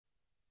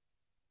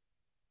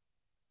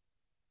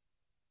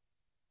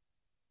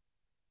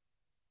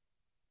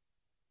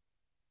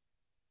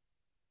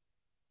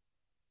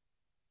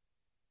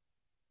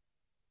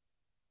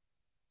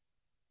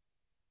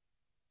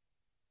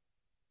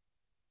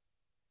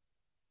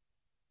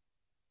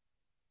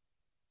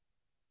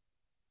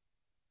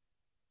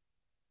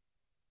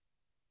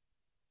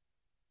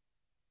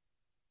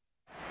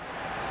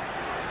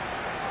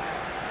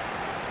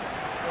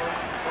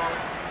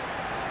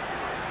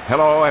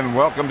Hello and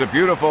welcome to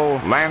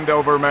beautiful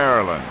Landover,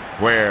 Maryland,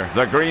 where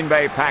the Green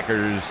Bay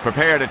Packers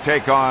prepare to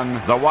take on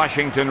the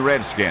Washington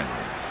Redskins.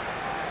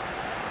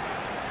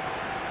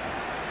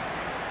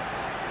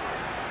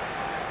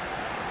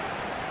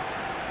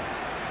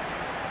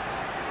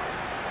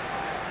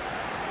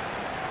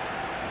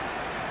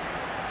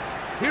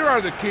 Here are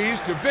the keys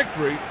to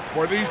victory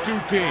for these two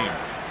teams.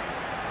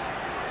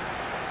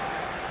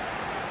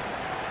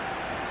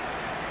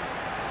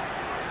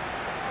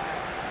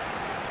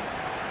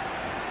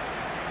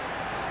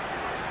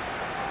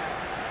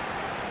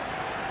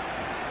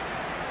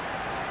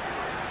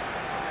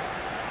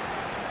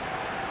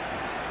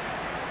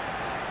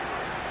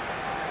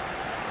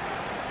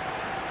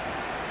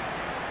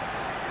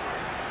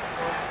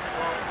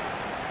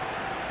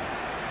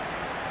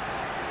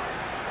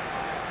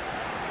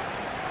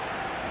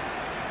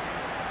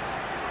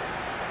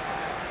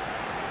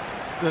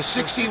 The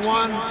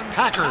 61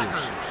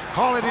 Packers.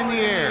 Call it in the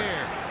air.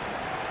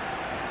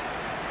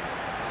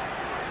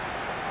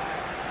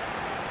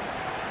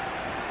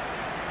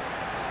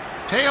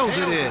 Tails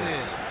it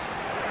is.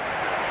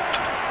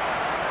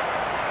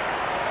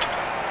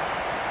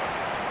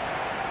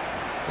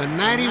 The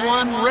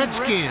 91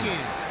 Redskins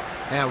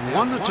have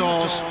won the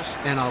toss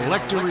and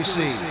elect to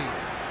receive.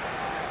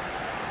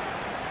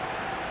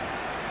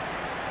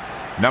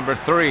 Number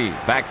 3,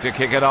 back to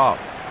kick it off.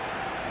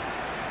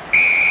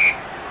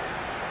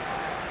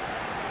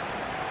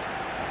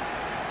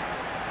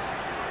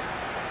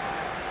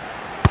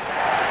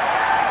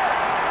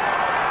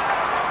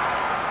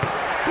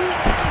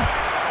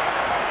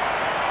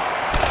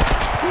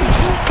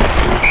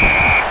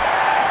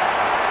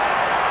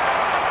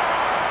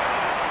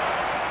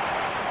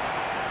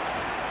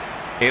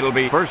 It'll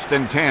be 1st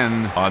and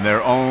 10 on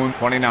their own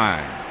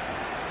 29.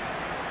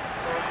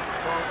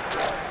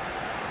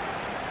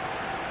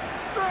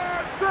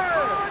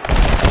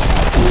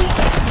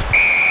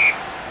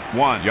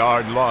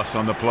 One-yard loss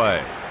on the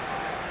play.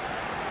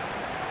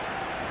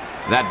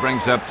 That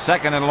brings up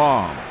 2nd and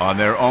long on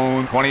their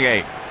own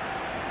 28.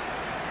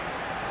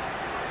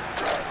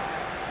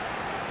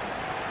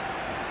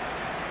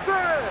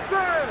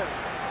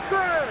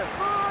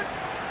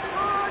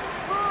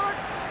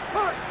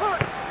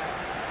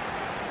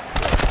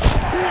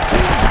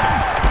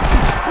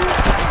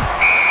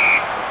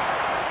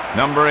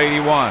 Number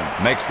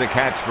 81 makes the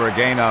catch for a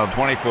gain of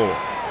 24.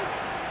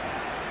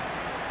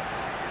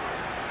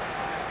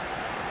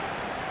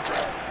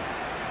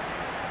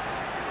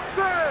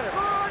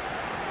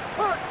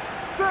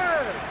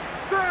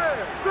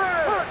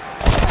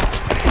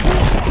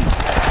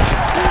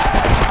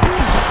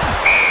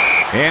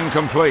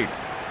 Incomplete.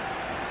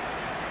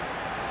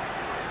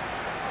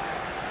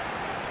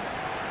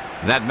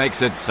 That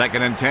makes it 2nd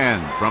and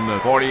 10 from the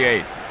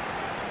 48.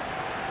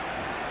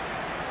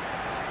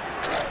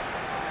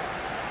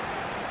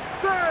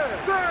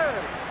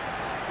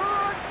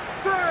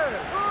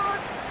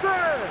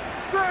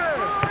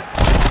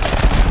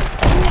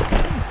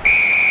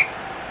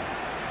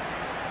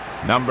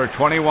 Number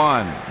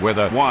 21 with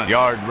a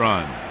 1-yard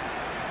run.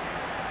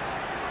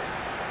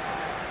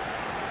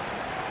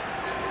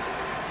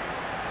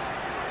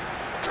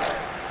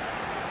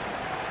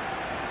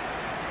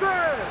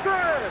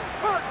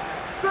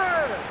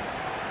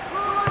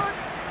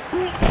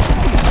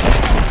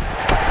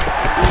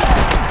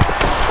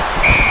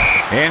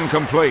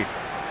 Incomplete.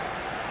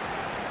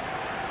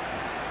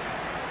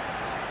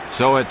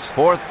 So it's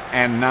 4th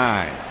and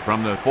 9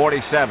 from the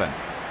 47.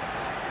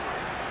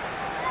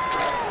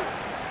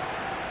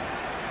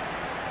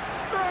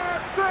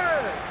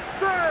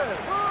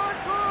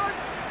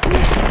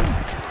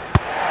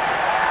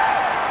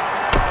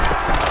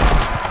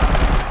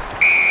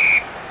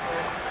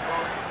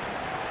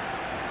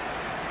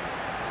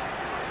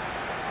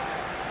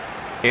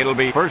 It'll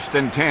be 1st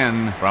and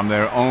 10 from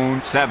their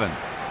own 7.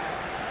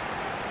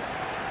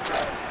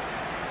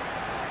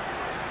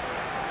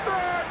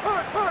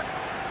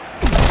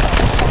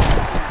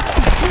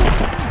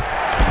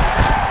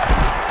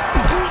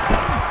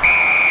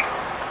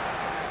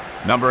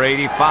 Number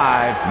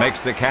 85 makes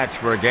the catch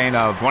for a gain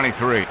of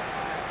 23.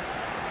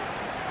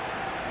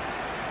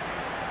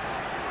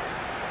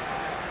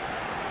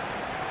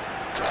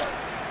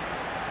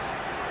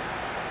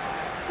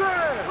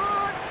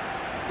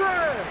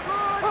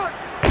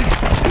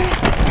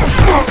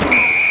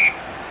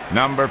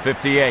 Number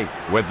 58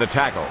 with the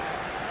tackle.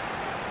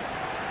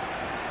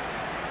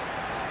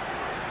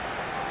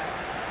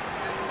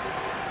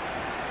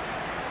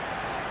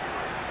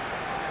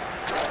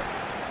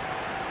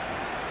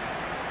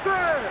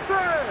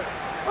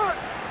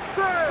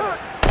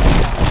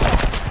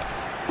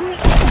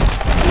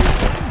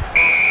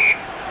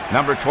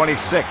 Number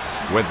 26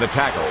 with the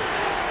tackle.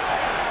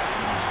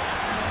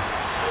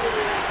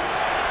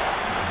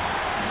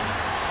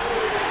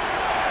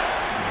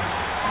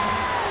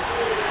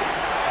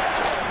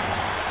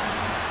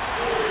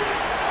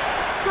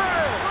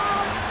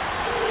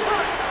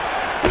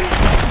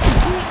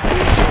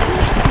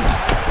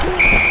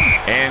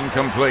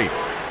 Incomplete.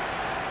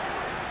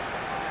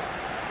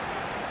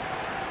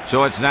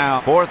 So it's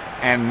now 4th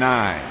and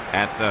 9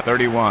 at the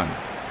 31.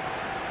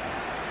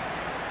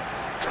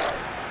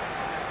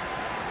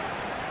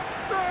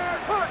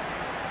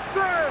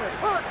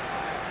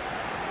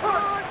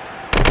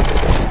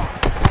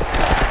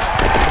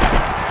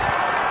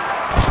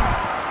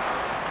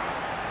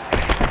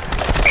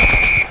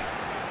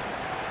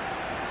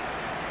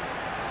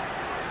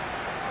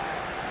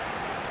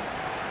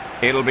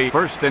 It'll be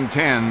 1st and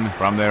 10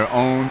 from their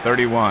own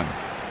 31.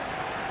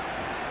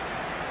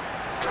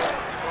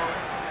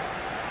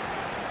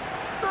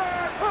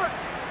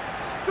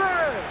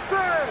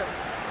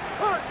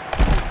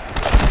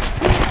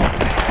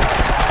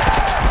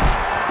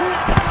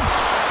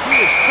 He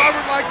is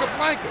covered like a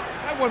blanket.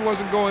 That one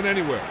wasn't going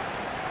anywhere.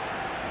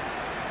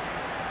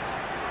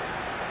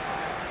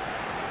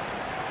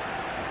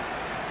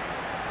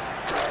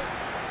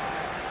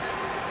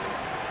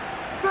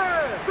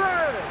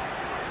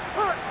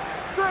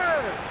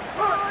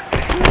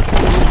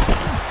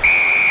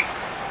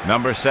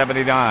 Number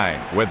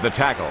 79 with the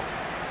tackle.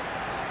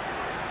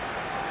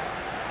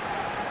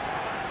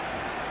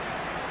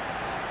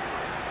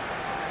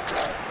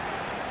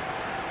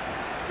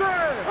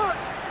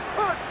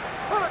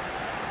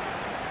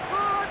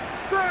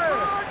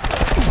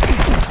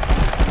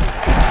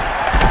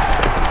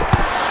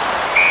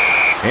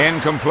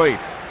 Incomplete.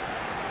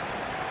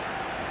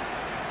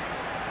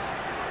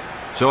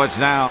 So it's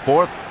now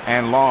 4th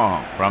and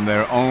long from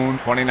their own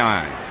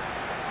 29.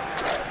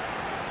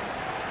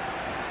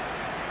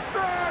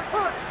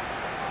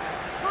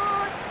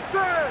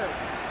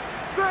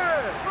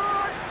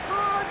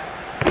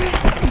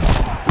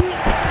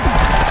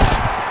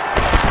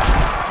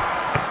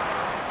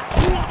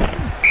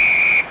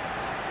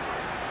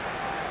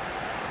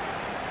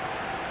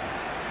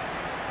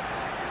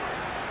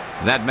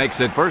 That makes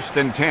it 1st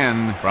and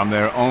 10 from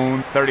their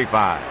own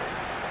 35.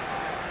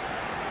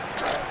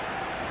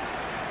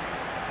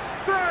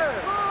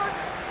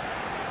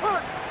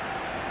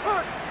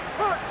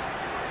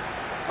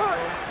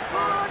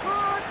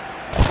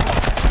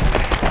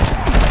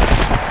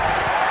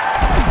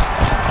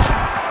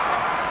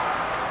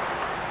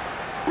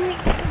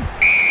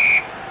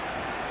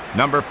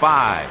 Number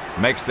 5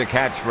 makes the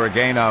catch for a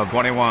gain of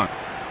 21.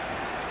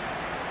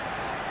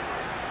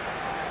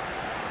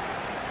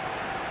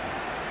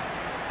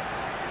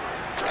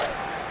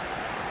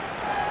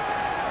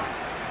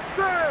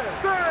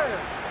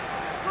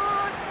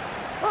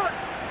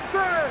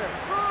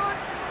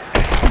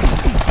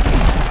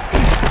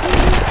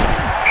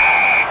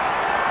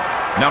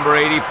 Number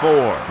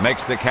 84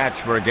 makes the catch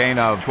for a gain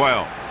of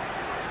 12.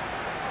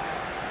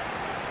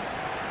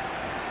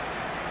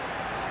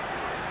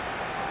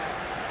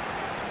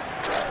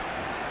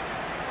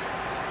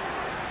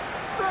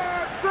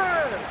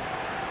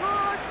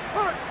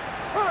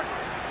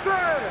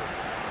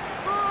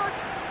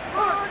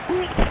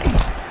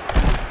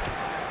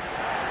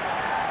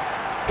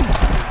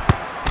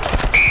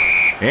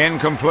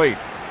 Incomplete.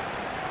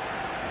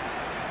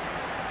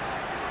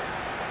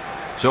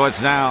 So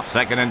it's now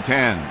 2nd and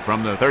 10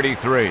 from the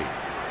 33.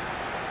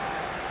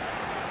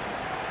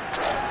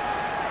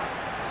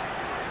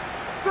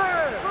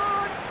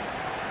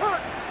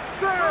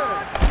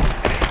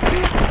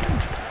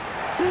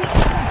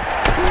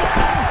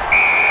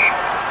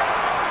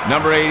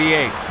 Number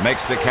 88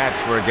 makes the catch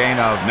for a gain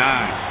of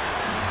 9.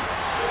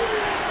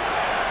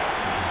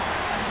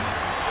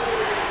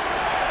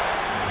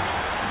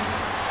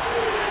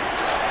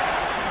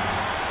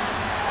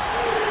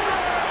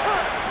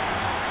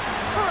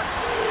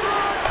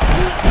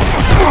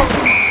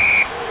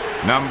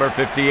 Number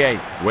 58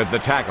 with the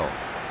tackle.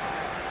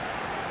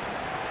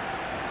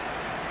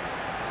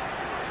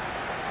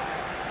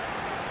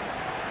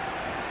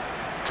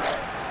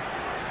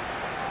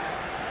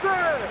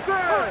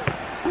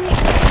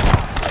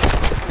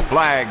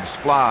 Flags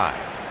fly.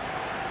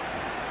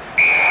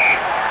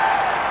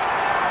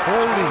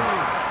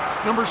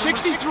 Holding. Number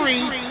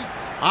 63,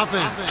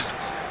 offense.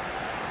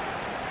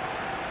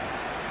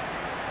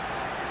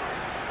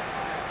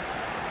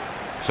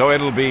 So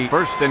it'll be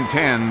 1st and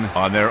 10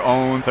 on their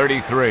own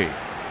 33.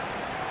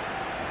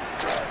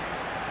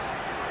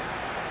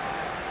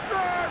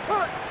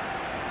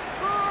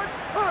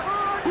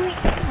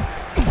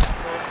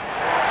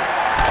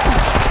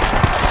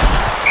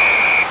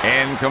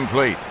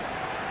 Incomplete.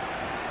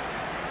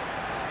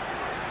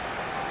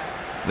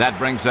 That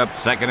brings up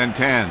 2nd and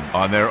 10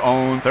 on their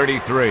own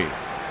 33.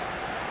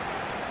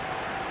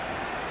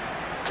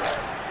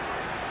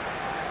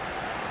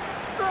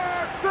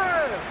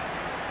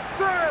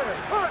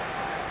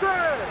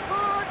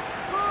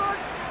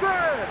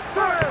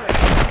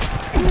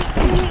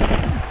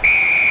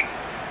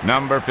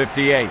 Number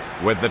 58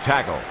 with the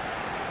tackle.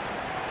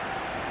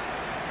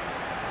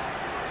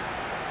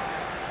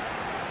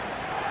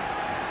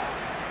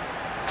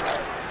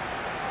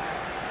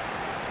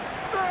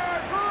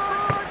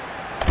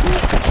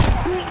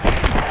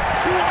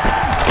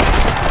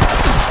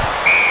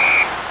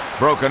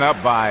 Broken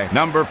up by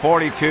number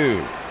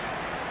 42.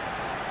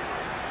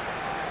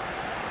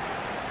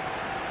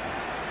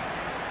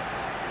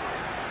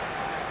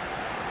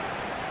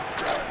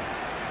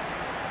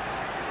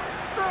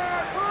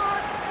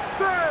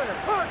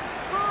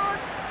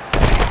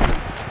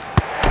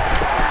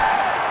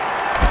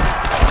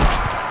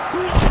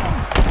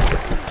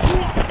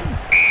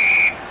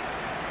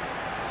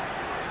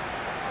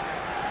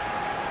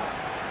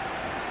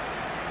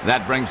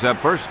 That brings up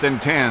 1st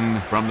and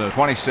 10 from the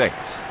 26.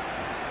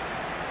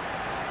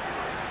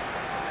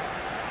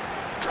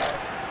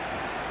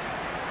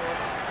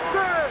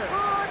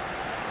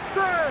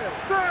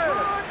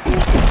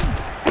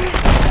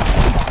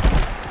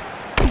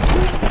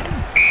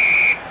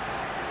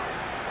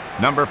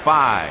 Number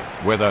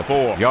 5 with a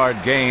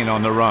 4-yard gain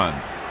on the run.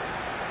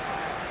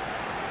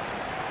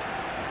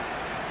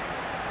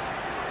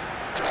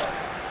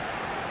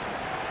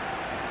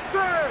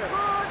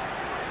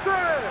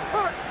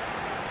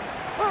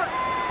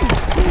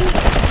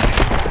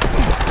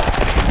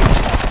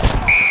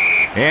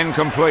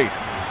 Incomplete.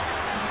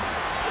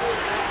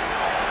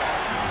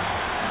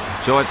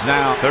 So it's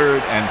now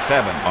 3rd and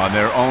 7 on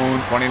their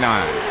own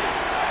 29.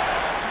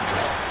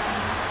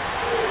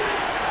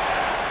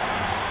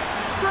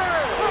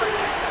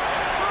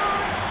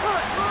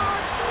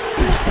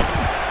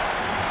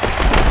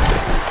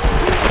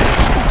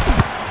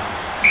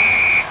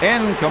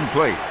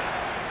 Incomplete.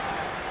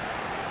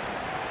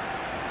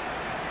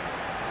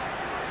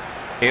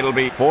 It'll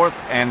be 4th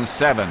and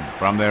 7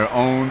 from their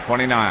own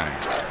 29.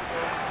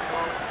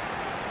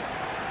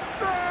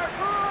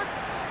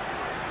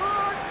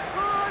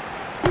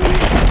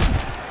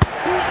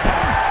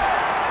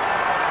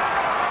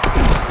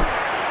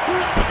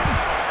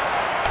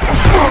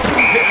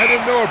 I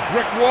didn't know a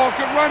brick wall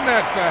could run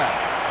that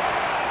fast.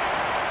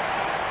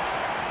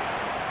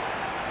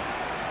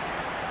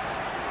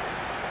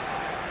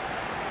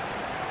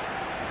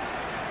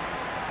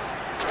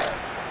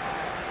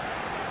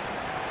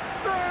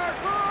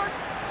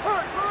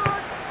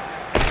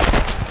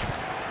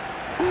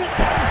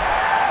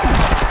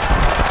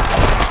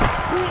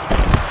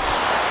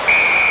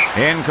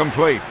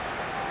 Incomplete.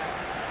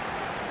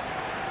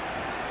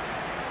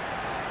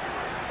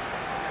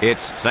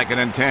 It's 2nd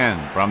and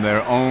 10 from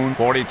their own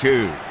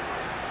 42.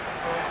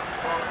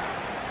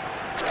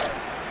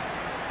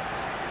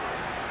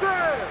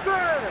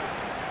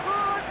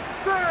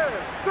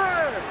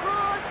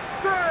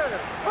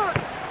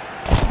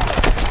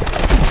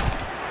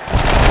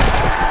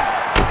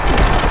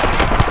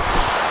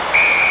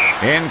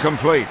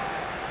 Incomplete.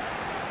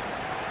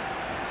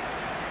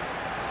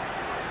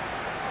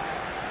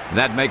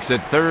 That makes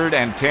it 3rd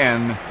and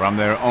 10 from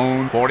their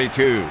own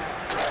 42.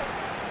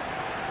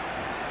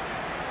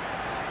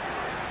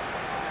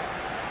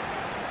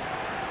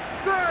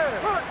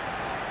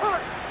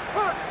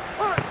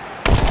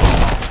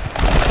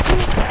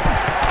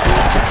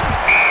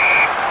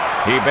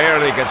 He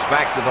barely gets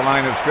back to the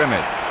line of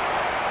scrimmage.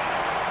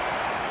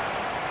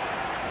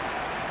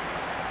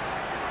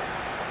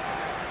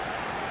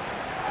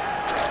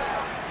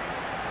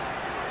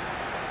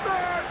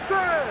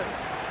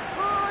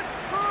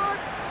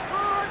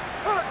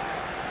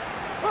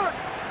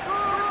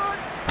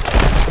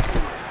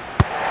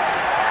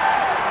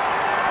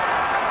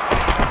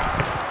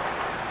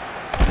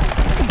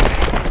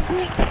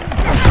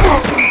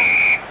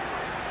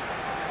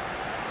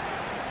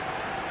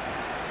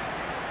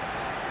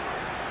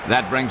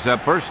 That brings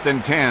up 1st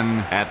and 10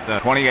 at the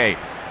 28.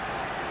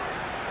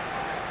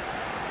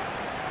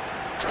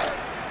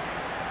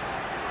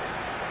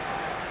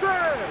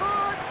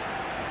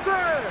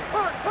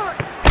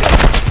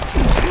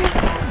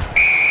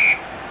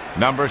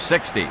 Number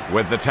 60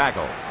 with the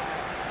tackle.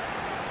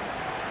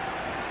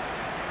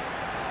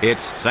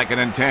 It's 2nd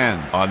and 10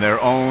 on their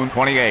own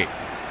 28.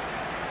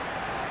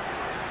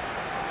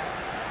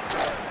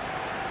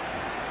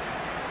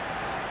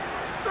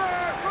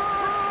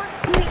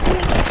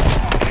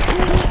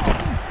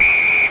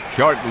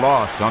 Short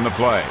loss on the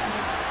play.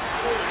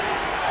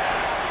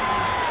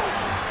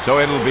 So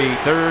it'll be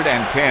 3rd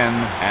and 10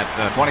 at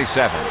the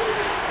 27.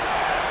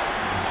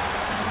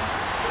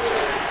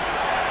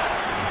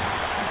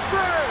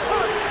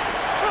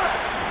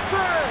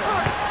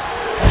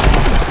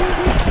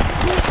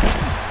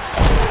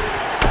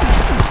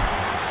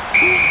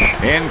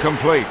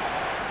 Incomplete.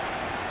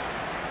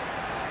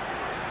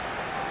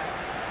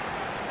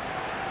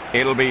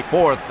 It'll be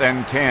 4th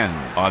and 10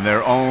 on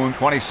their own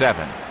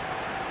 27.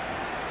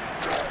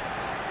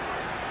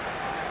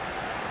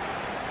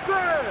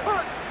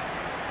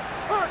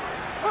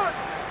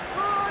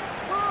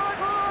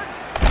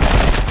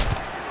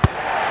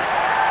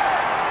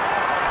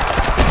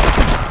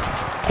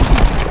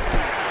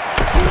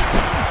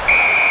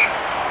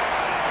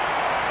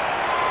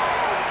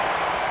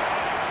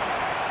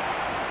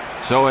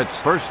 So it's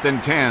 1st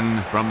and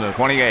 10 from the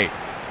 28.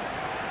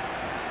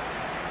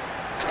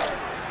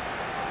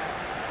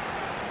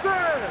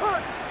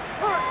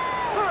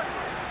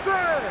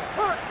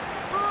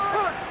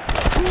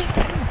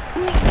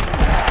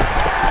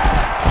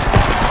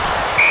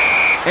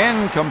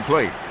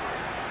 Incomplete.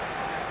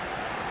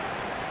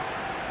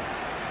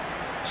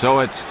 So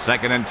it's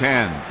 2nd and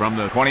 10 from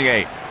the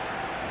 28.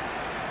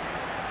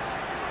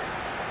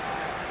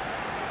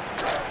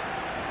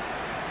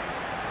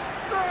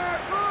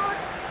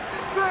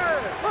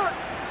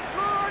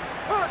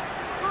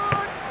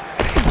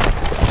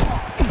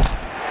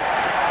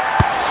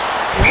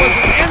 There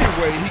wasn't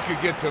any way he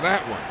could get to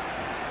that one.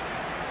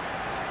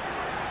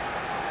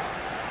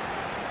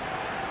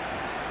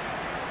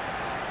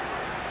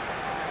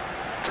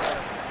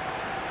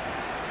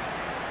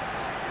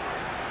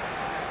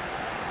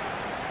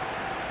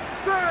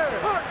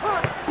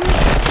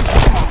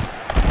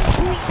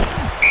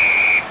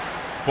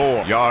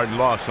 4-yard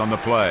loss on the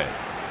play.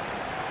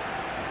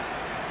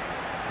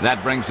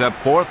 That brings up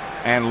 4th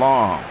and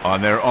long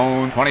on their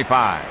own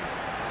 25.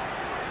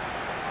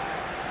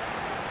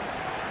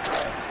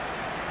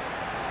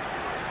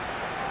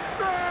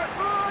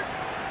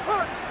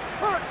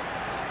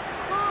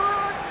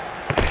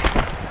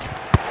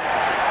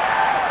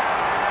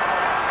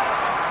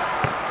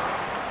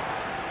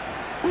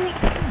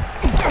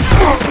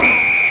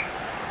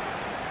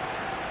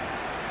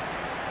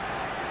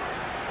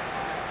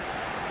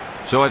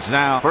 So it's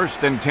now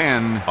 1st and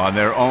 10 on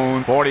their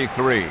own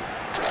 43. He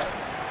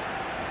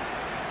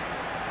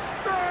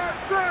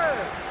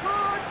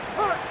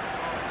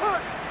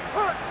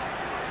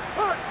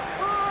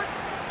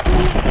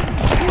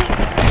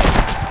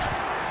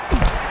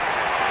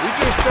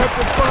just stepped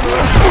in front of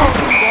us,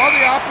 saw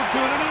the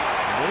opportunity,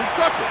 and he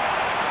took it.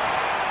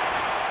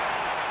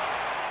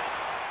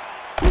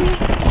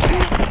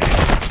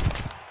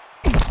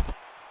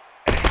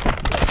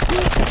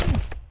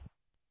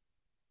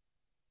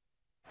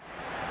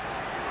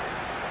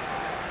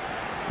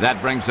 That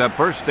brings up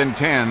 1st and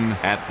 10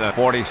 at the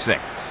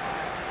 46.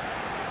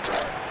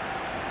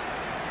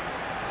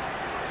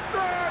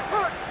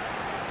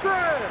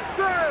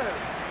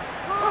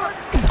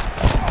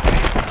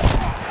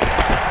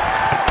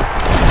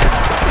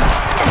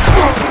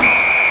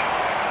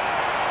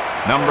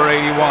 Number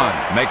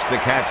 81 makes the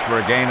catch for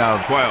a gain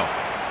of 12.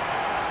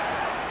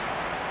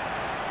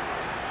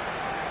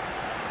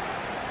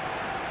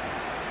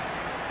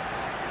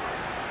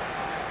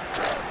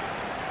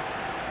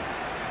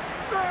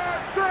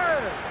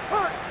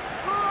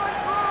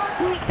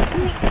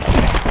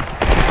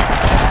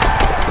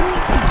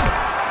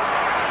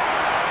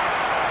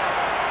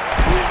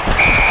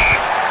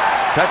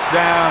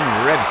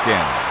 Touchdown,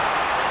 Redskins.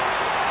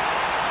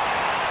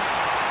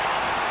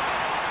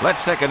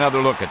 Let's take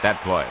another look at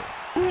that play.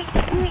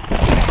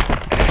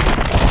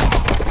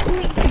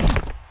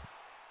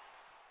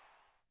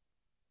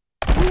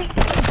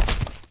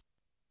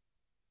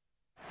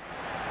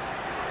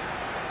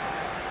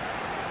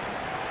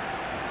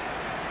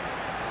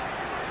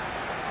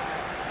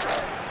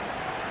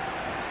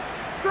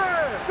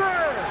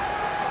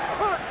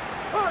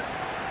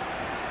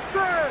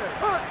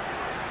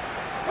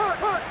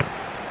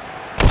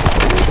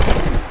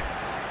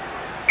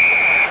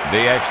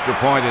 The extra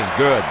point is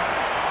good.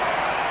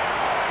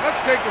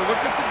 Let's take a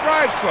look at the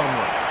drive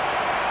summary.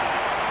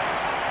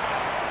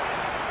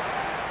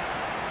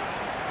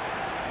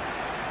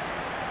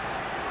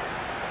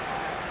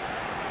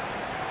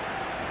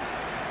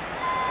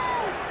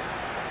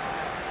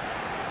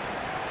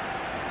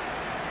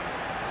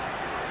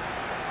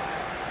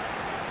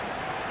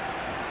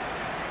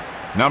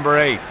 Number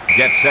 8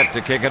 gets set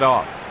to kick it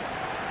off.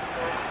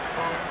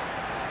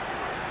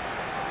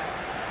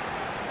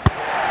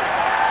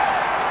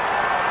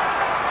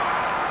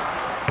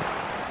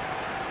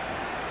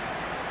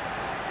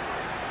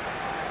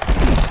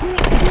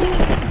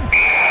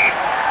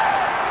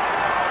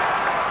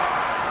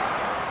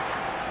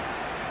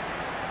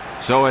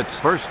 So it's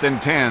 1st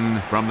and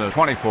 10 from the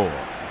 24.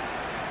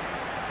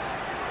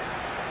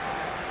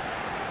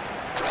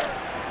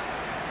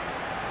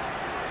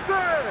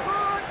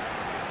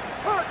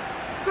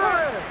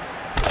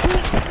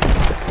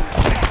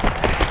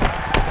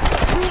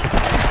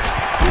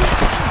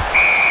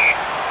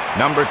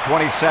 Number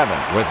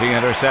 27 with the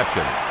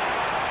interception.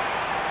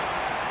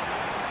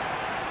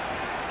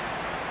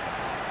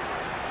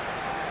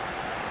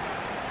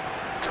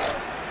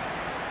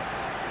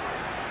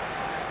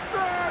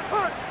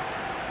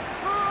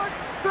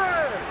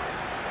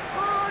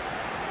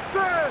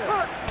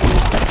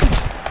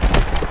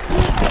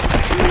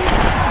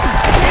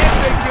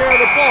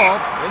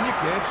 Then you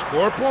can't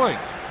score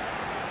points.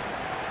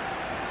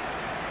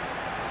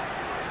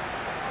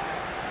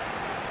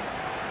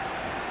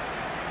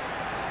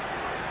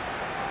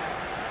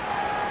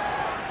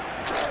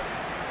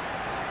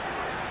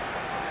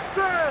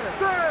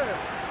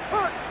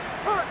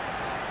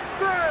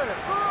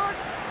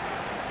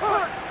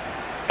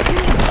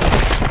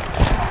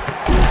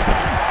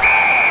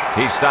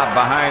 He stopped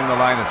behind the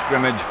line of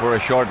scrimmage for a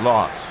short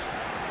loss.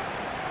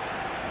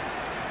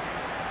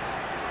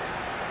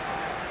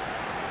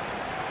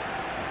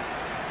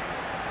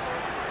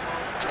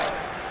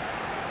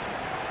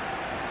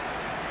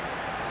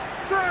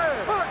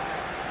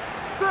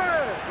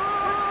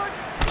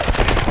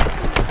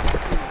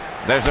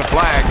 There's a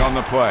flag on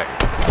the play.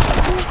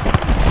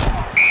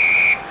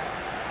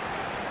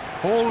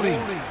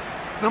 Holding.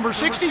 Number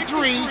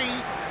 63,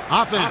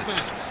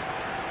 offense.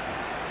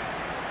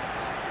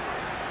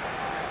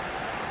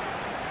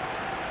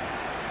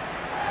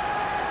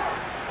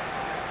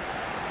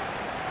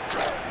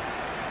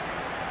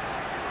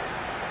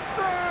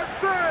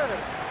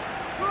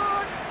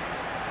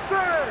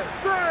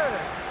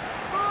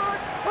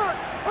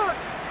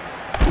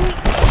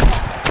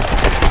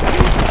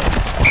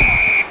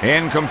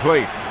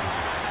 Incomplete.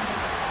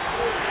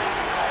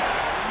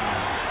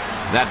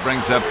 That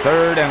brings up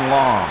 3rd and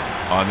long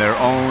on their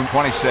own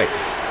 26.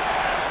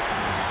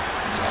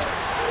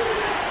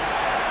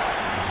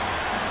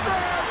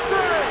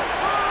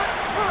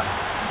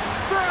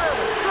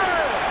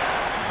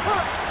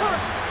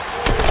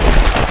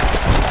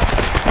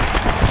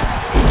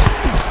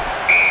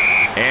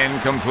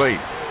 Incomplete.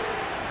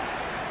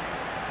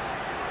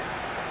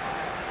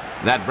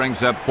 That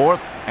brings up 4th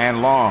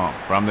and long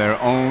from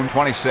their own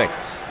 26.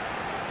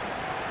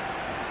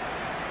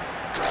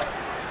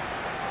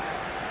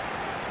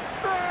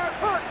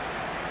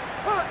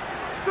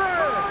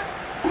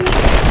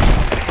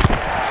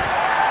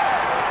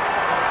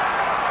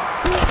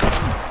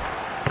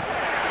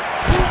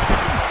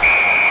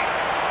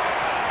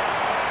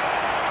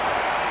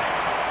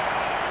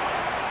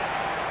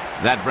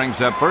 That brings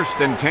up 1st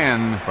and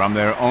 10 from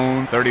their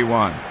own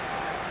 31.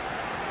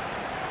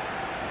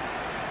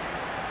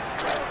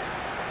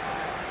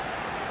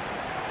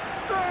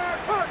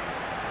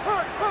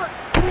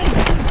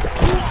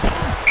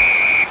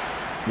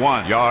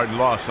 One yard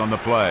loss on the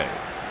play.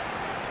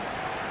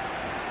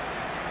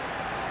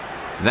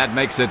 That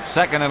makes it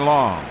 2nd and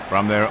long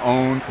from their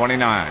own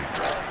 29.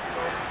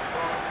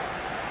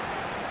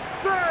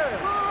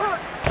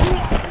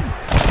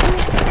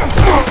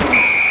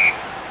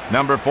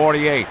 Number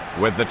 48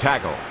 with the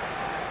tackle.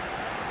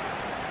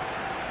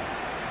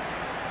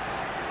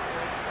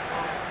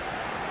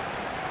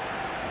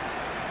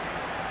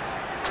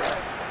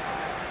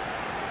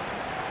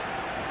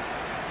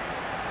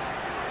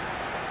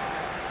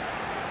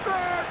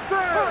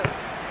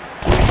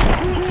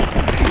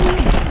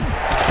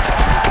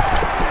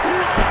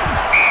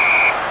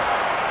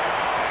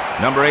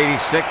 Number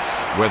 86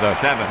 with a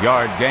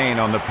 7-yard gain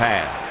on the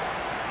pass.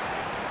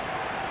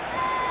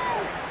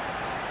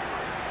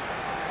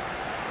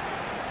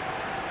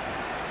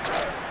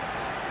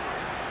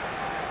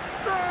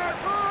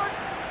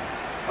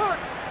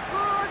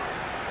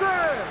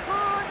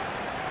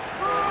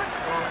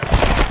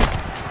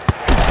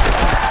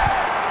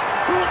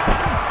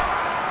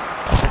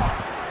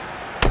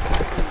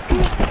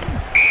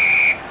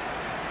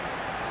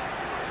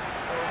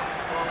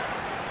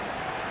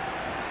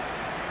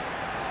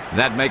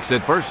 That makes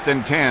it 1st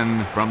and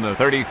 10 from the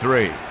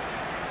 33.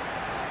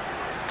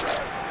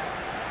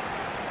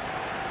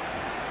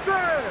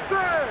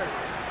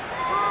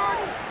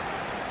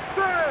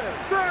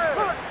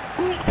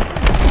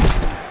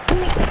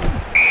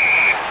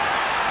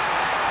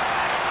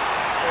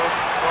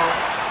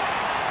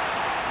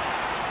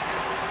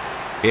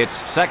 It's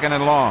 2nd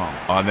and long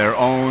on their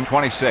own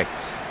 26.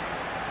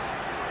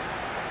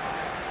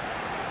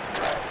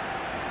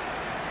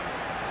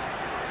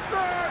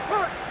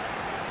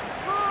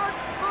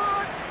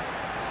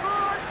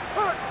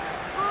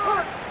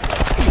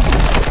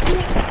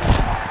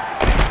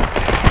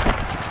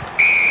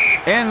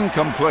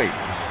 Incomplete.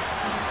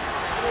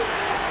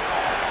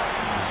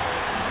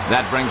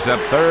 That brings up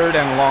 3rd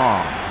and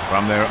long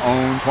from their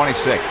own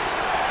 26.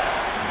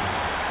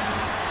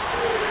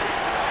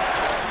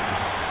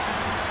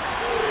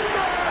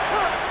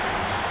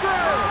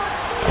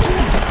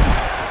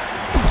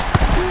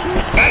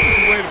 That is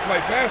the way to play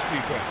pass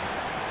defense.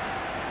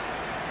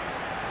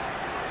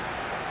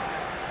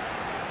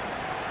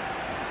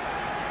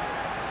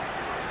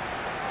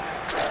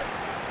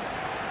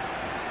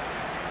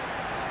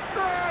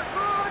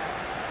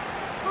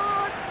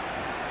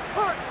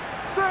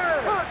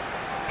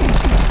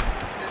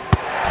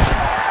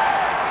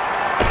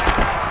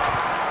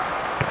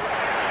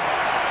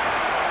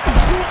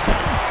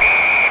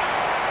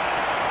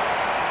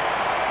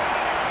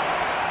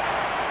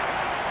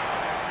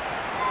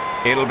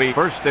 It'll be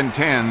 1st and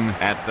 10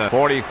 at the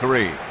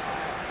 43.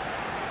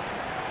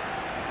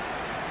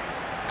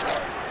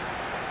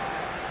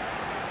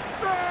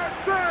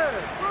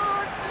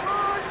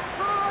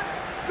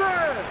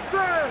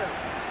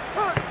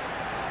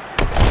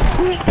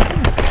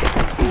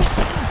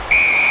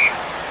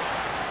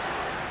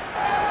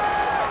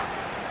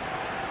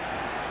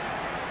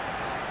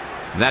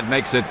 That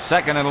makes it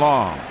 2nd and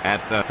long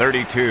at the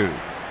 32.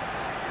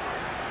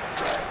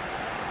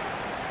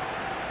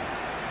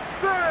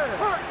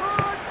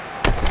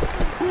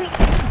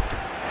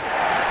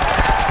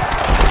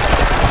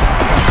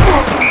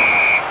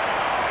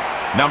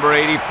 Number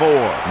 84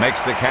 makes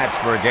the catch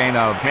for a gain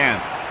of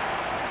 10.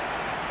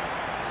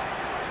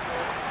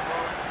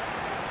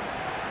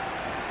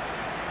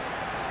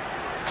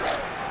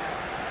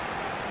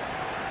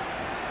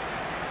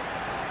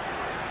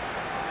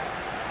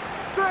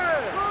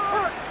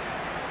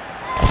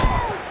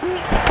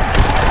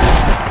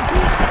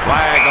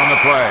 Flag on the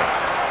play.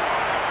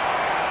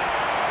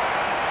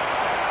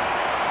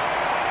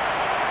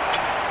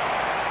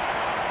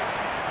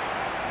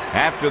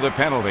 After the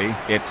penalty,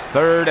 it's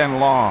 3rd and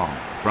long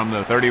from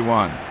the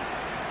 31.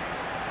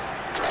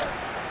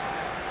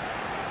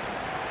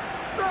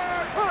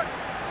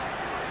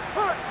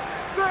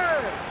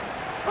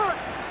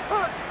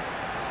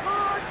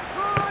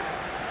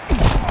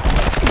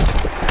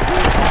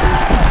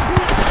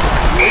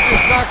 They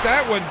just knocked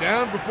that one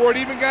down before it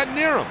even got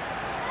near them.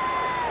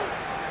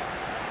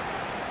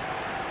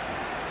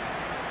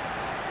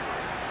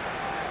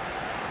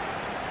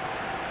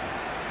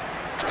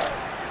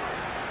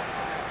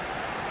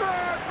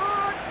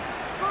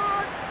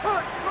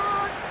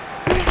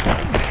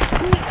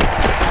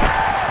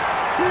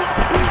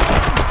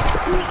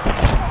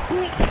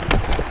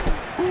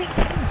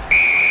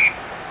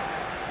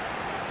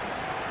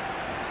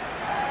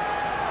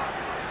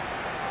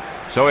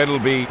 So it'll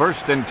be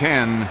 1st and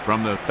 10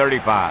 from the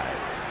 35.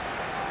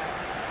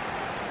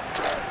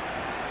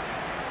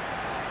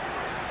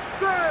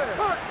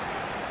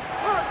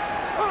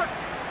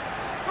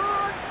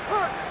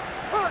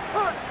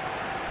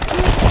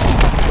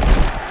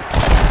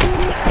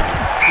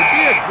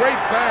 Great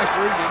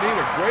passer, you need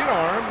a great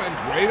arm and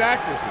great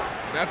accuracy.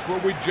 And that's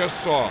what we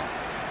just saw.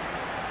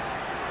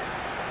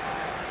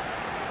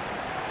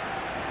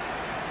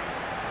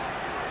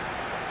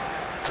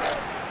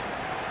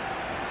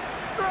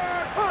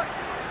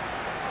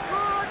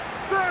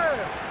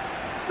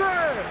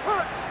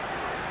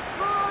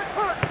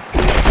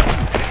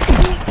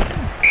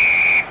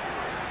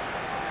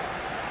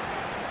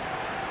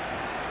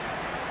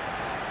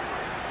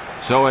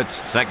 So it's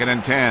 2nd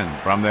and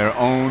 10 from their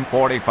own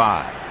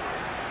 45.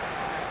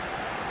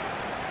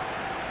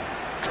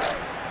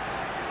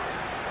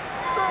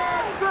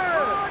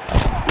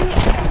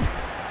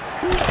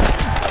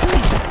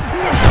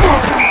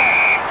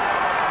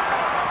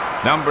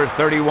 Number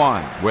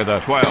 31 with a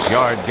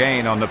 12-yard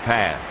gain on the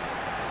pass.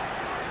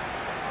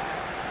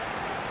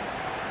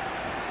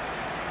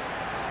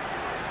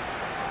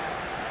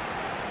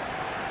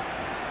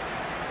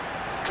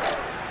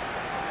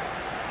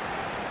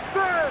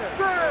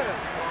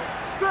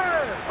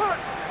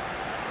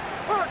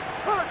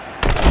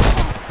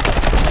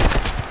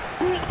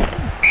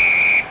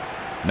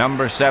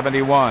 Number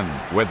 71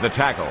 with the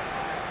tackle.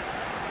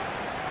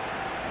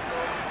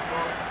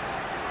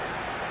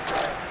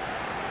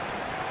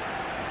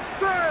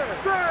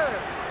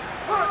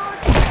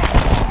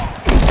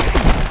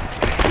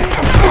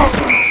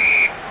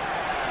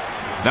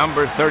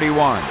 Number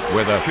 31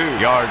 with a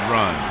 2-yard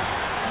run.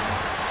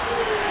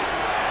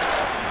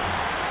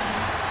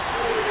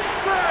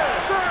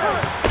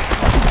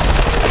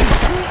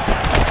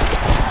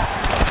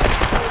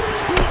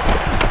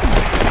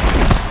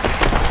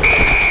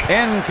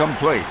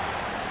 Incomplete.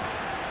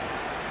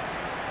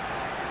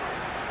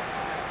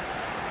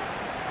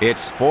 It's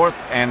 4th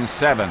and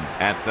 7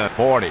 at the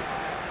 40.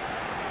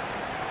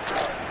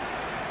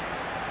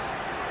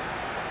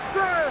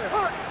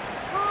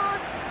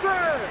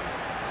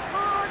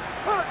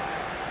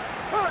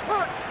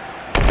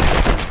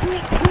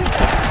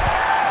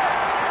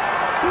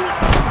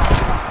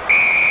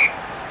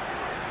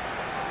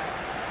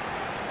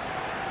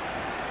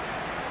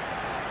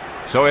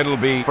 So it'll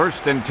be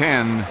 1st and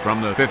 10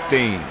 from the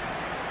 15.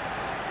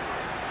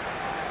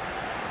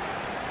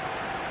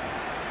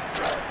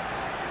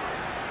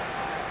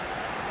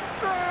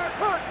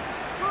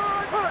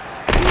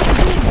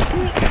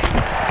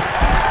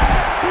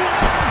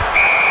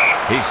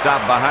 He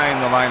stopped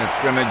behind the line of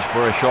scrimmage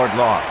for a short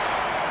loss.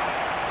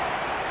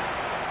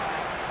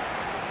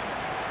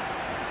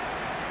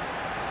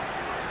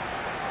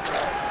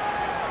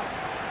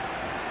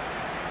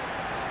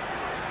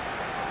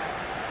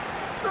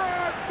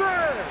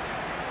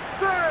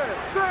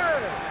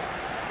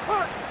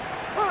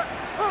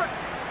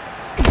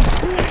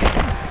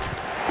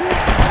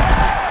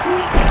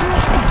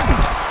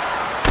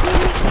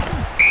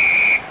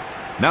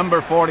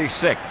 Number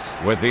 46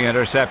 with the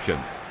interception.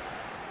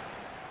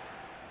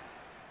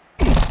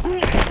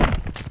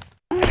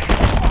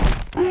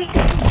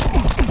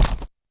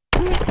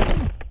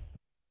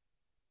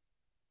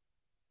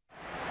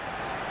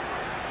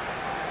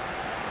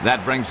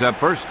 That brings up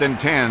 1st and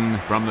 10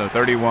 from the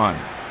 31.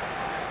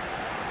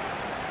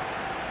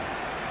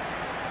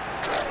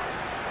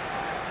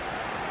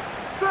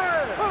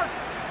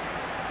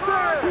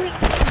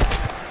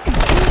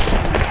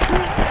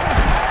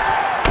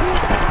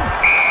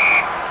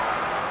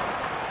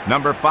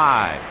 Number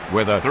 5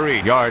 with a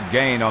 3-yard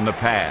gain on the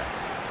pass.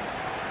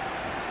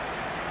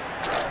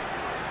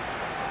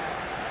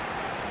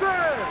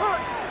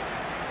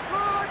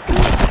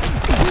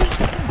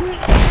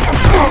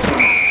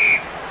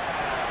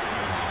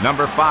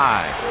 Number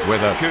 5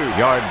 with a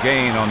 2-yard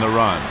gain on the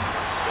run.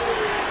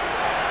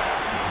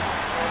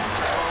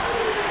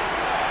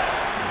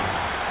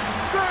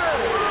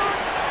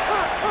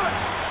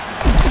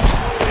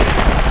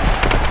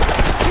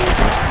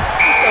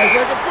 This guy's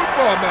like a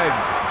football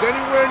magnet. If it's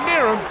anywhere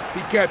near him,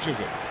 he catches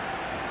it.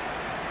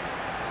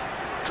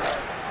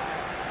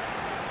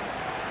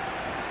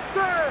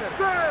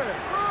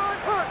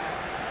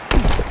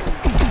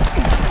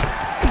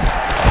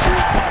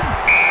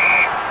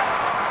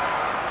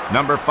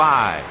 Number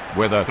 5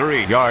 with a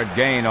 3-yard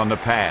gain on the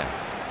pass.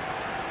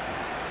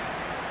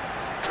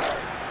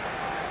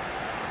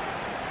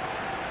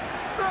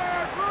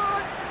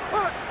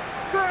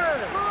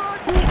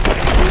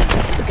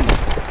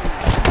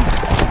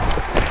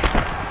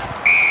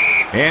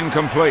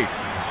 Incomplete.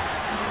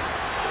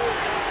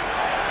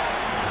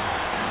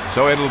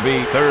 So it'll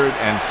be 3rd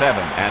and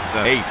 7 at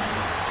the 8.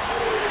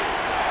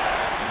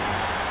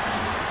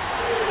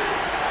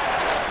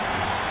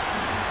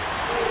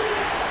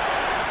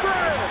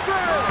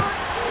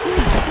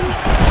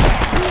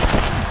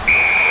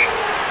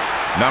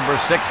 Number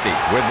 60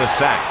 with the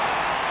sack.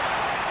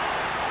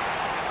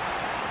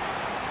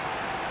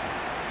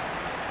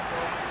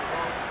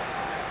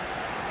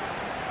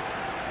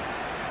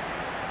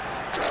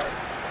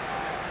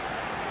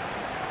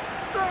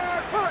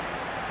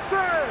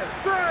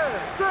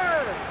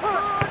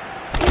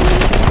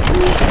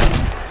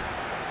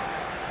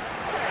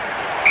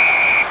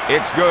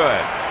 It's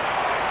good.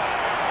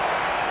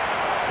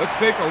 Let's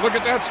take a look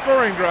at that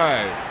scoring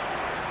drive.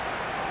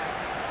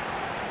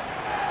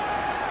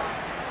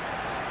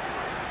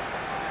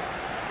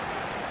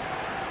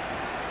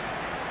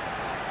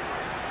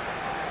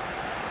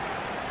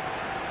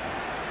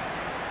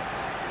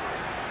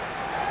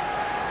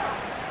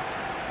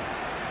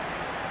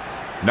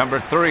 Number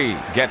 3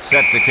 gets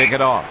set to kick it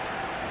off.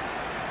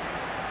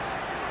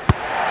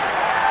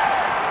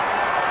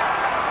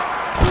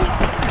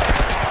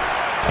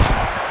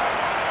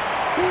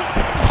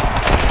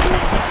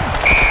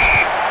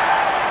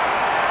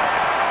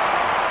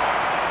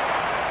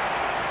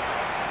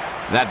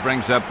 That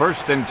brings up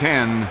 1st and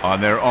 10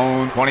 on their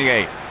own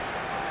 28.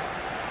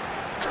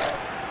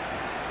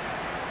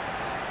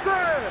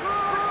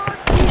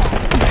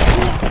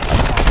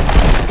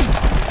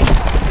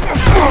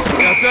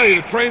 I tell you,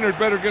 the trainer'd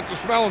better get the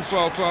smelling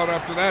salts out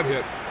after that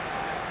hit.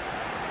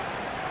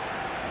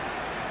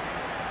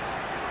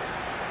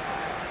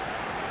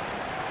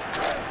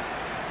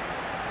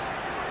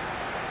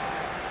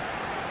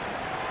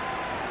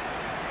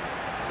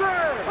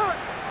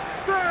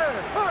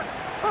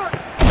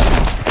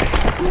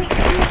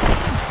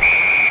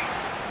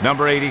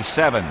 Number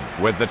 87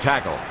 with the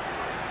tackle.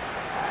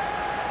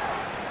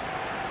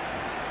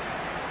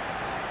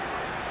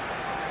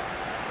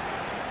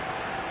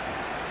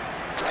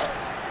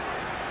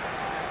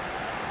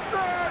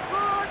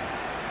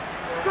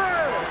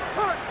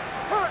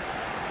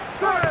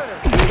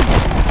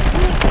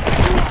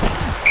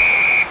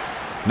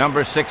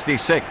 Number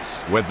 66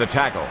 with the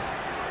tackle.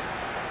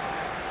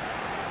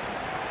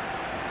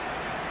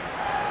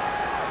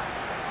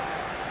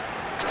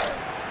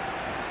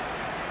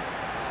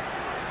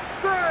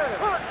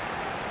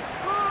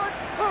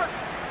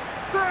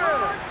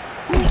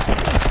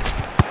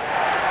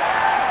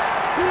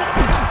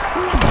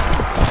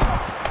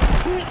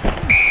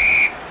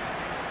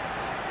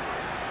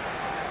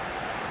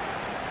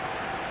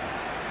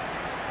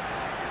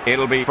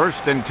 It'll be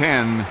 1st and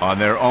 10 on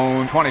their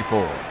own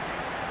 24.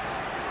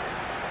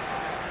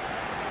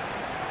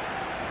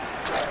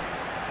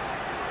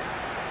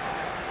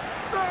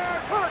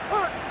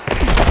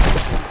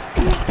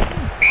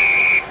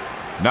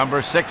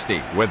 Number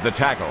 60 with the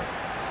tackle.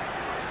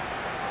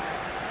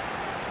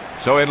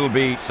 So it'll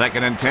be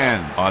 2nd and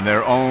 10 on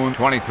their own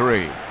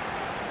 23.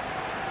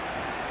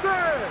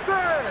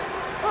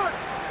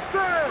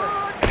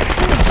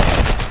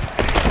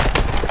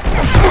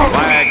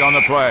 Flag on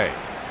the play.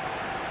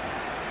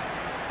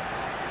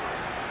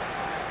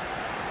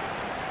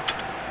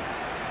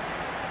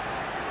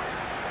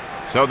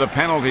 So the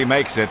penalty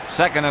makes it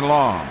 2nd and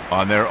long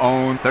on their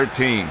own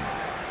 13.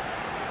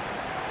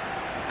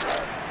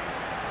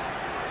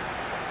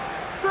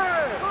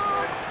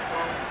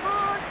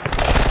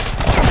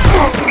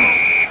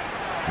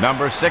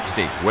 Number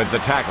 60 with the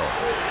tackle.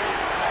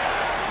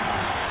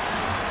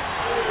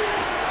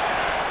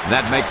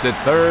 That makes it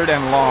 3rd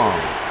and long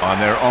on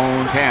their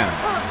own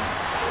 10.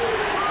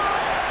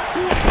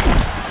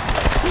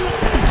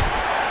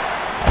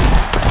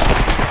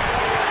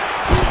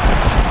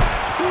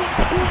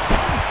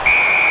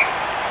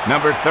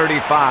 Number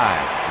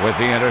 35 with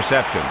the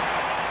interception.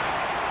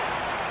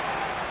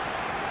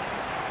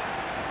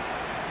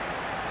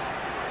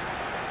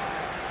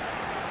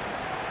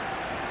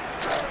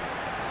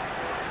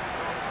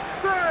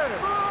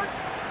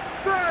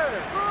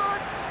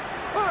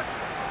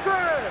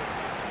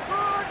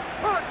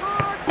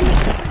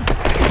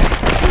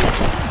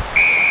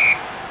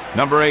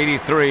 Number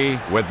 83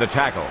 with the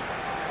tackle.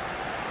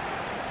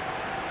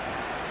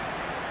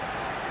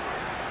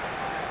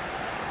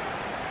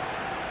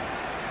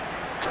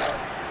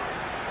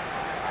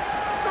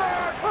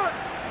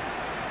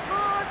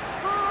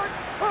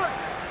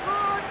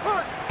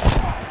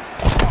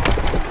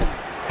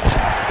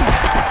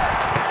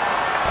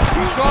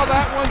 You saw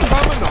that one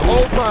coming the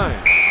whole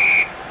time.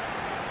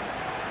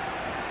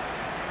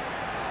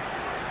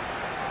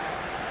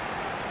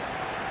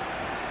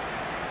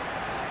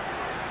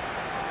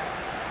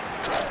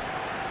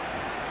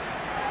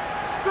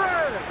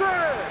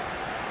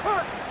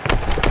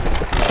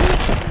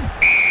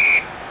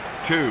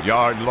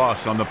 Two-yard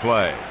loss on the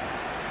play.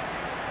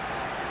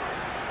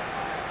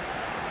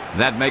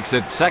 That makes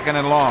it 2nd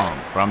and long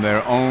from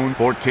their own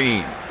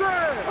 14.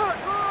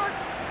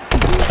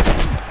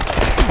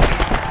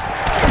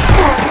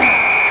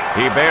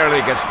 He barely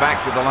gets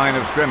back to the line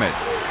of scrimmage.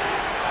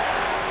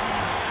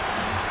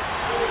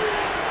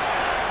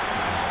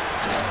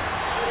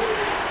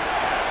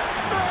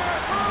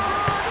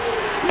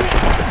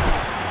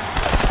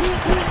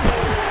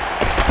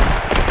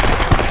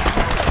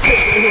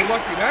 They were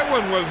lucky that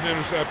one wasn't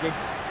intercepted.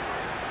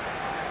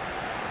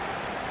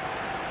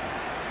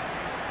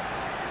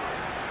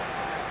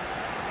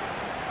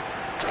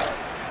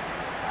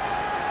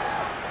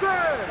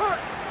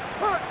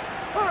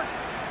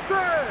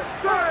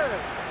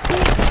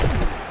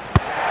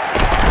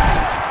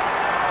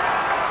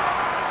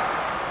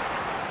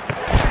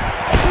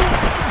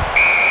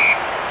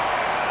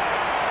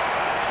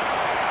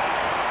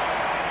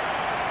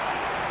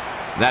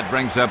 That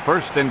brings up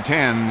 1st and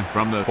 10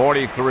 from the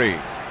 43.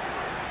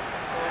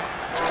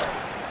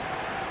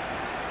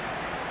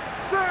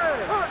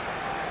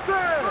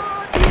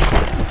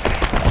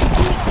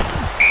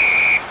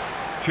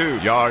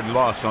 2-yard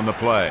loss on the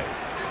play.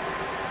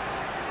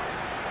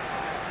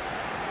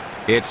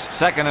 It's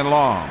 2nd and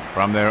long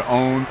from their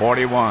own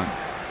 41.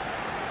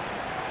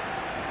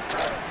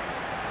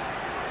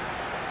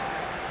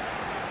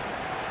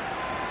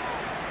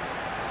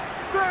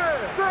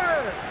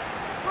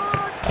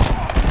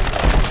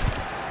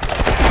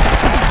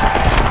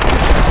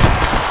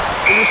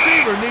 The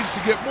receiver needs to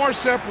get more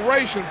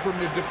separation from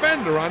the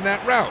defender on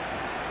that route.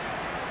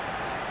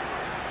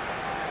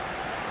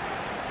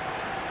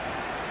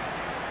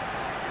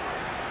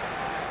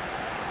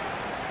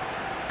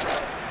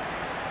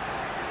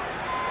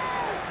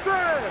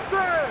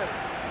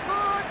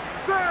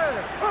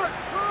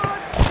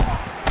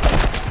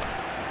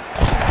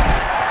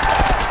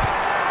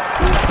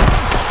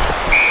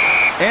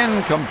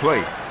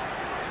 Incomplete.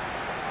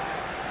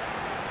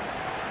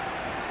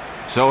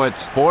 So it's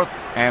 4th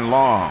and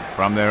long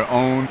from their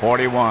own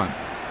 41.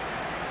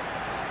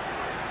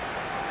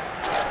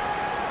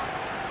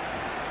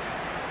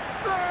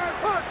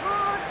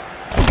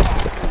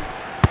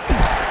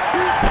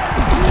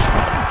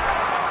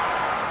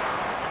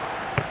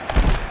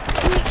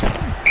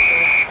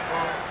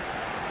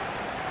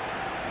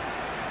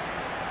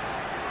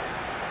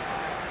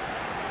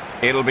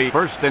 It'll be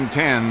 1st and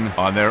 10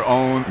 on their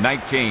own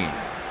 19.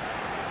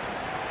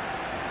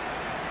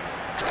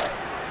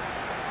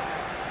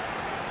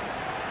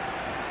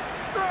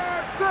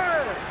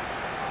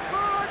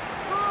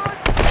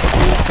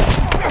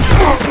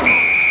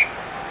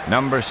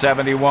 Number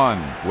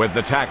 71 with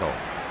the tackle.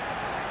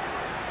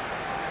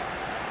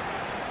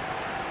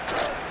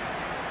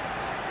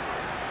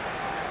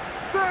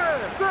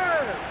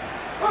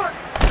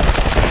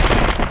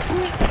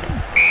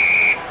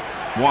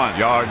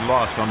 One-yard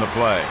loss on the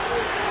play.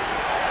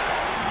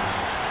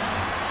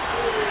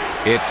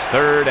 It's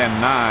 3rd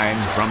and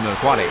 9 from the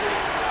 20.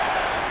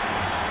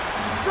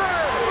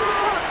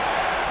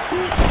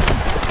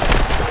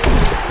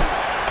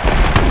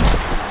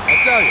 I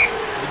tell you,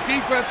 the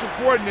defensive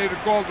coordinator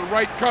called the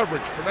right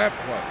coverage for that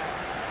play.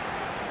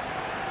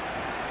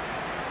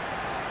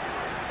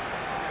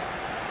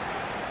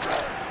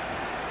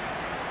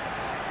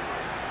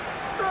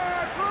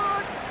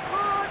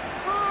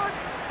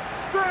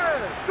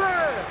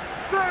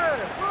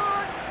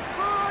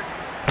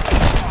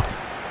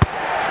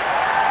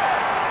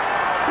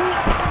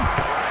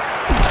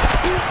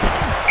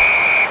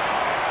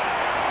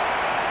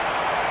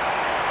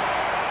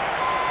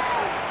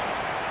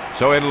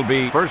 So it'll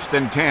be 1st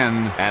and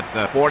 10 at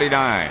the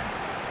 49.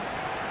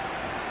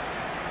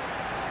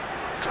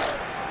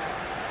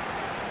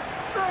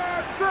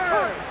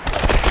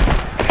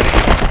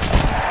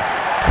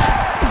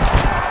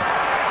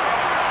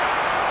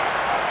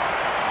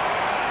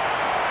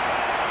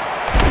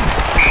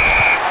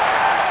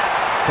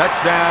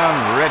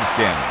 Touchdown,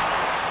 Redskins.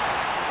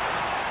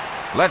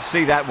 Let's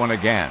see that one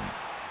again.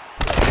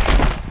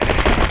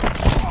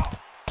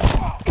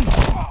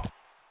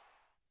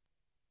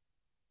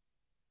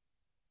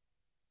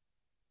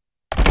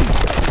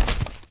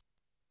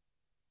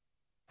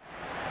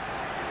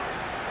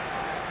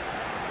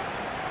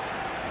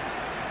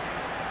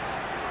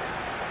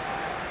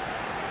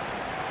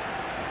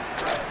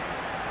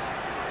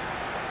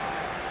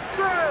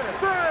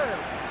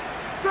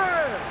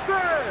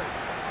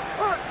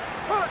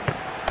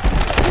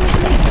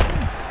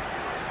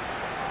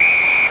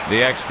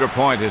 The extra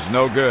point is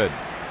no good.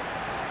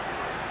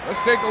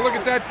 Let's take a look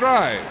at that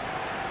drive.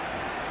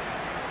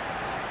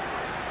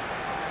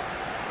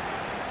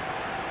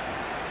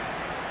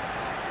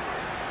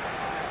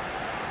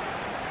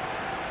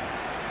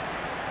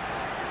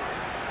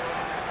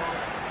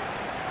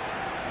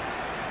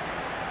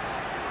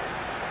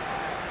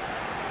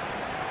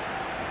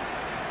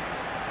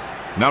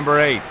 Number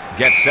 8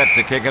 gets set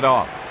to kick it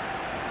off.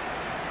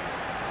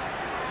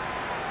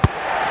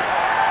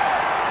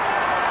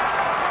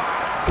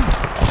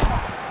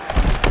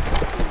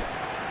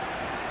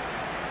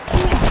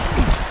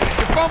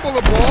 Fumble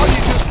the ball,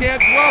 you just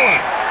can't dwell on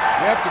it.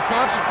 You have to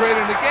concentrate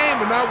on the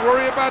game and not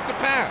worry about the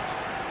pass.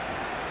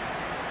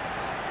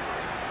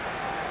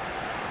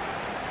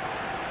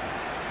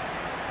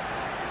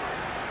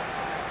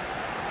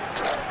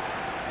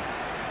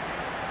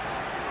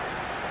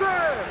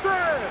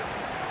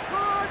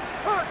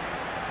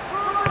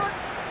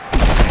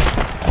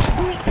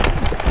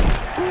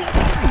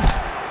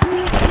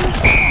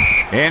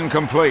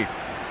 Incomplete.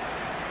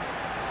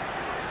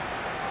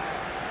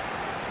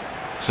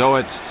 So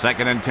it's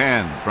 2nd and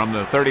 10 from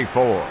the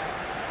 34.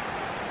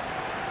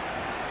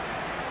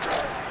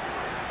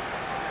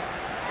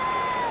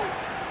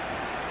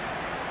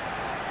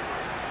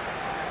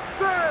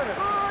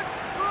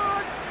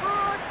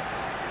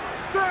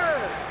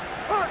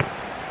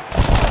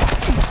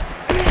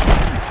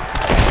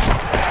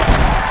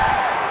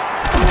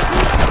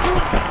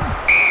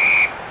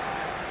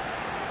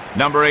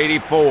 Number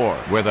 84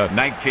 with a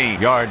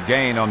 19-yard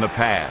gain on the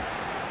pass.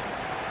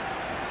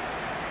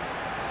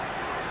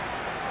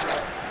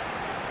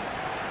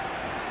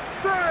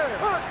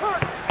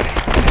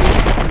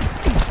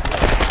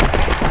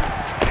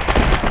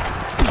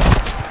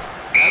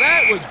 Now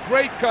that was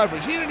great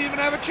coverage. He didn't even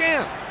have a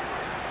chance.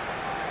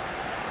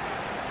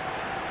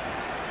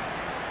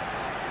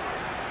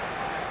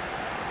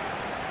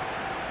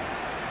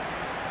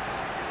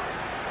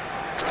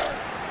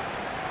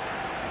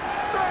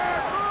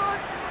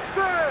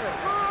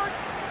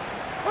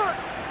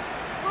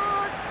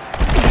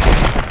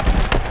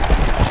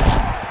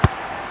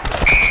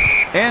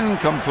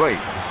 Incomplete.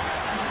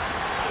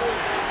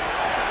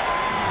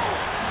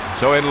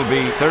 So it'll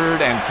be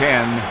 3rd and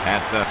 10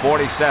 at the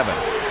 47.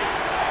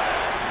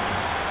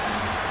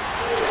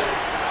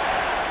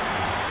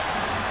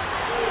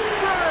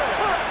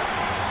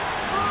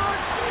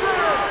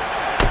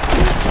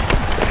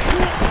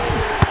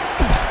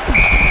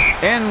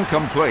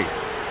 Incomplete.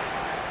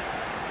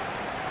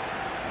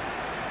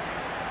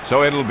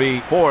 So it'll be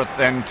 4th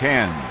and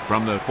 10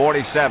 from the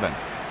 47.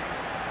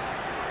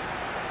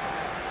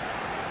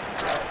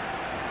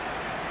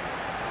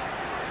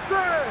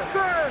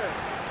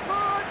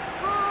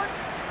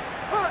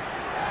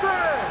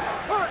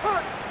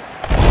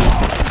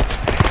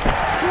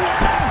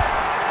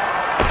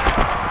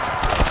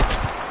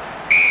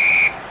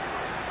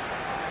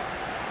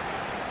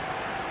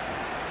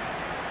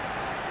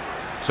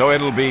 So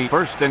it'll be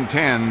 1st and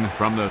 10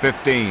 from the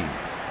 15.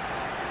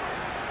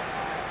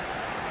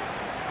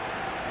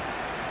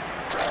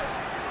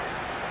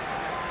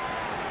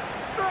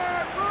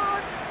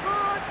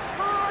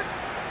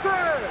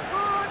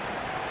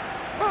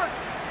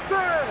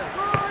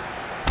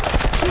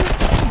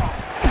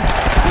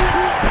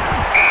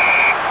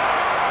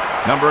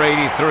 Number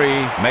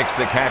 83 makes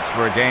the catch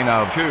for a gain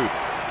of 2.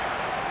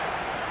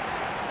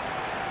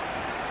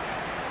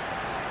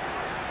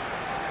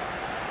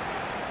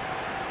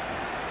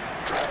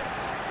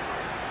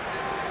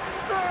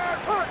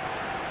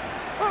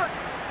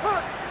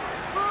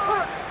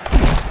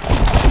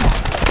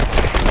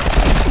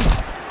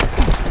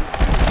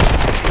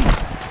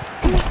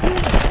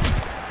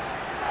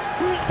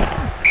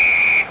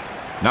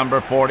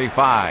 Number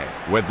 45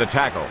 with the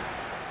tackle.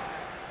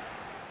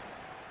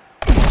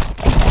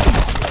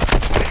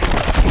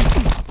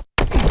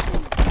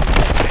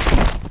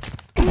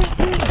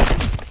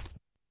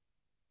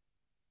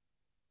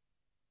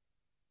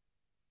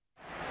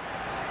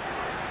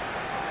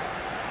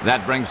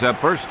 That brings up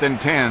 1st and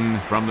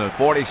 10 from the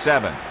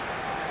 47.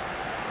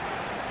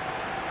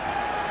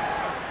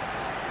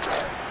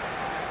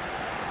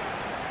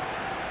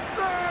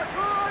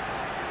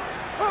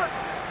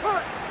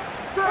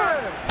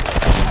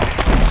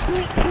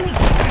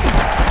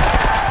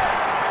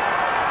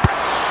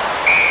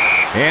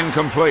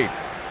 Incomplete.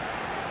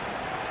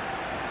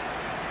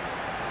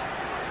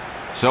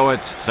 So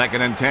it's 2nd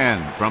and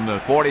 10 from the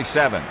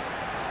 47.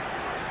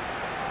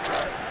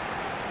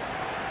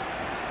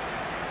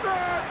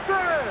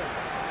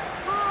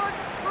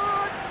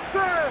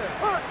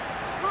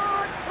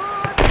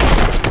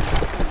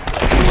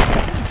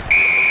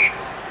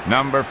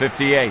 Number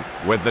 58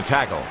 with the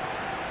tackle.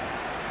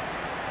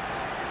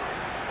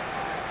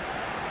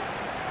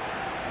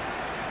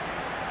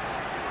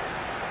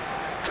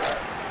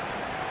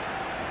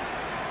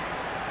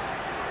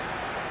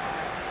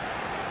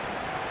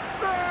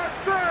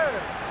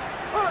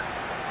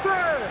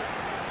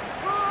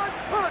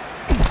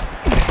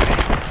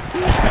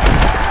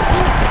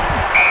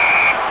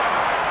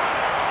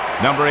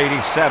 Number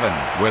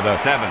 87 with a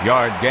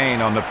 7-yard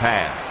gain on the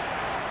pass.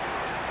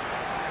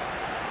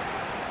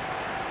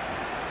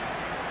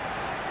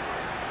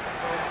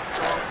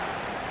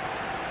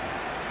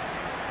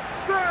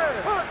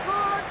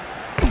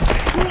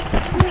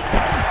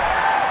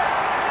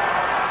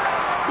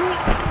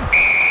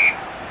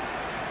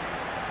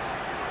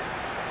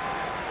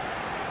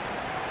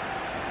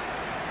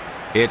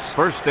 It's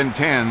 1st and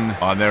 10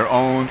 on their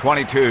own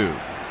 22.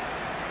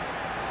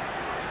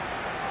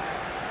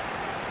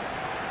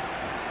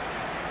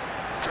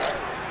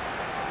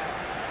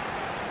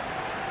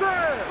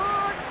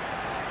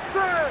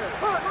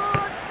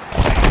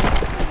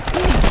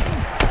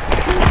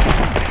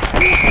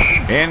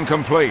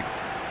 Incomplete.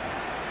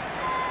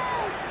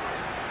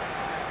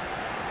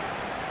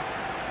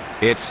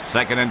 It's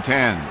 2nd and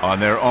 10 on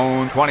their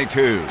own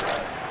 22.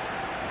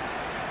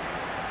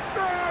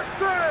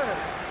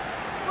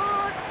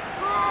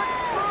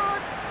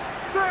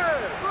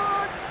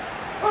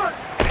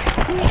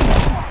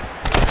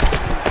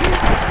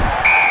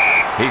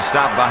 He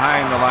stopped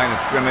behind the line of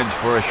scrimmage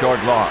for a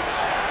short loss.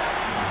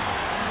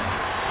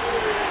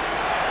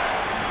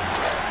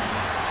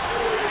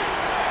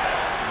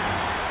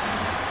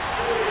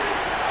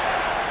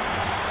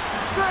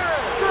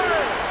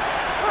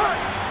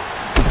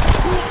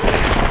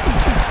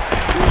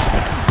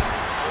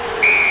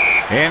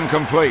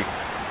 Incomplete.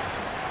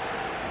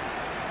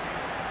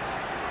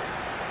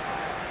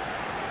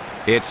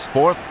 It's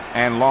 4th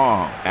and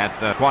long at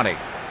the 20.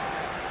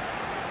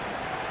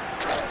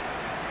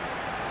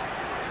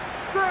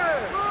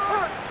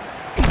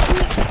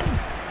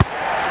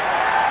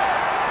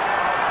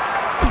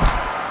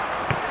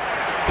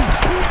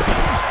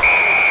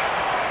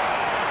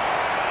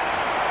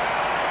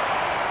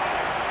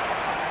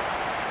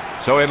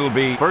 So it'll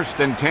be 1st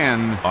and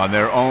 10 on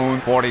their own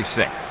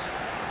 46.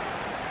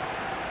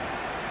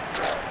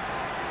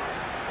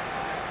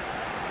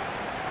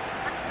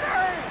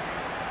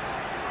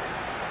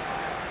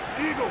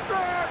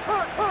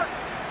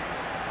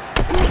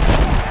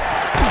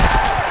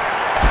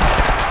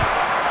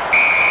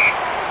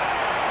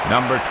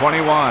 Number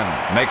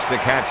 21 makes the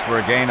catch for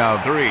a gain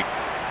of 3.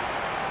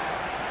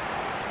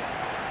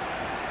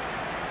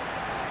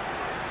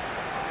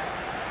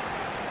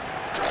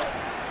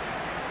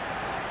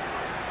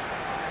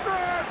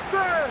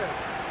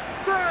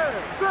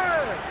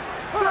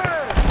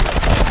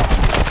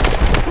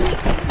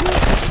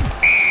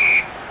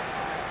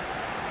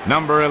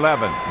 Number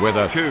 11 with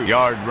a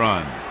 2-yard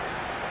run.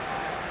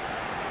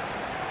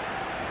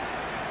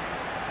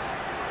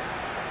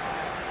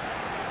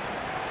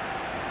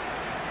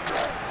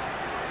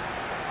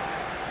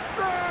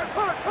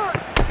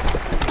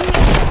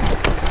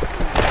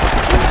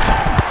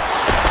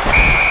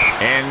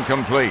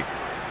 Incomplete.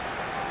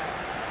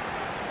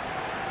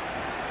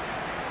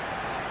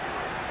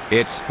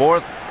 It's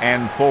 4th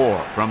and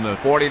 4 from the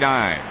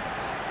 49.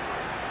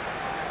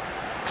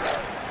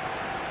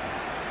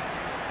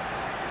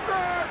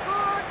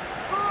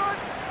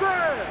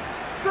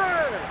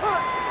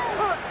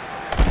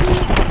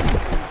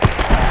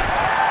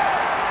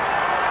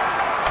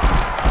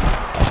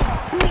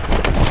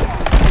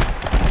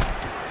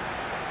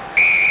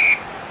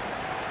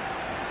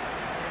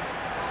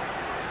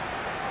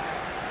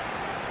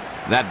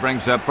 That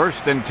brings up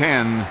 1st and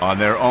 10 on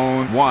their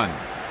own 1.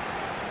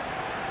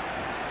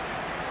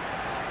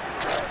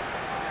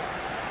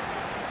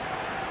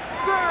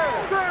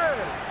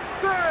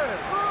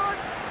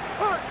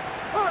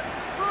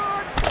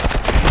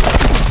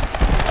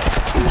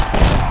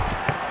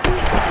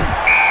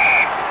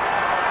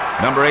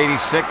 Number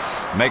 86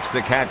 makes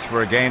the catch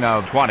for a gain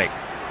of 20.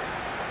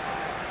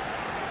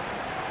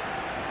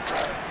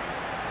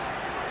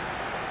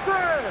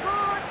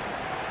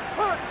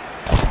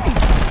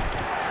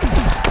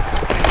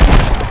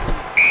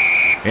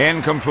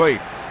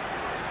 Incomplete.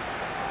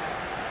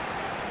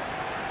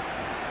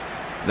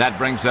 That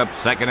brings up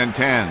 2nd and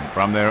 10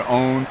 from their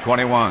own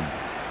 21.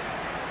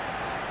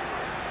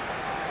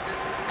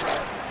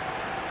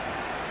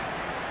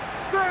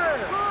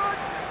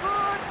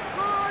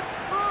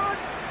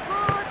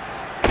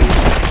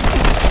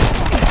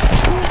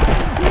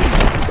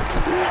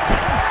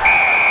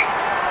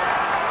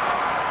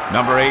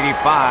 Number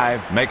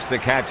 85 makes the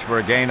catch for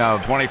a gain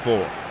of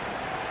 24.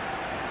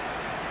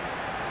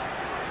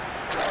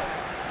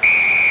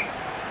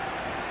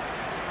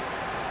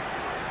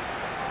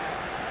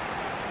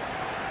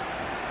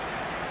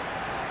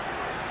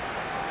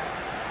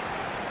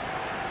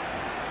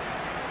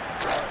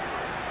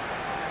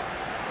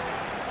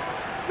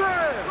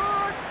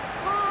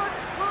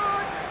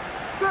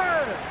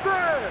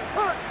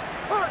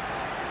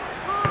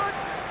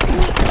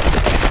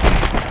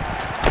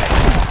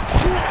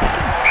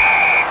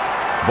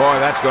 Boy,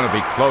 that's going to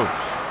be close.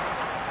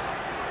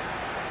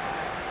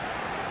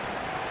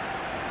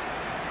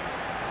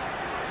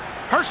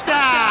 First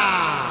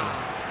down.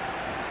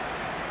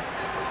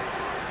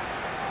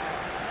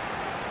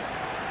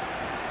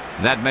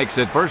 That makes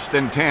it 1st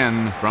and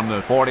 10 from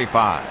the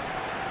 45.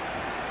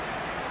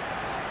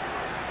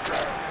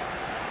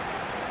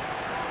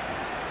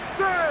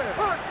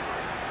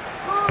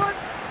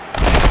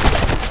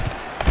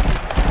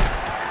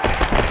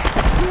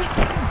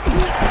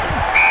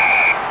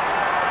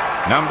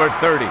 Number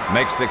 30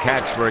 makes the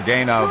catch for a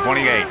gain of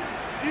 28.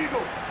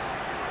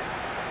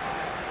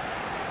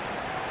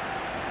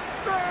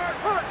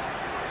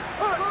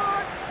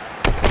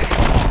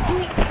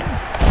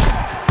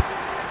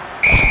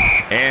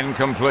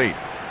 Incomplete.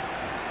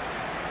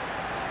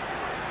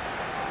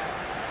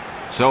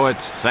 So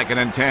it's 2nd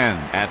and 10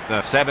 at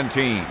the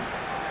 17.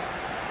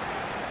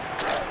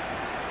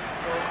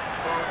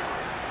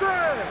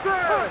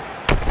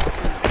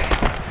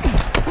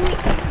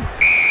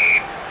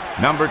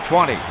 Number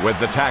 20 with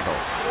the tackle.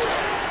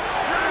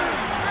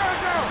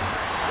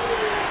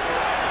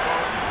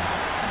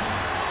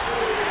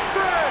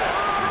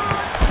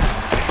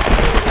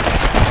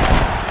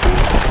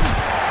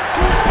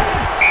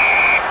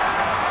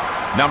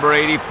 Number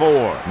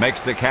 84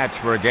 makes the catch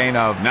for a gain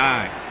of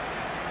 9.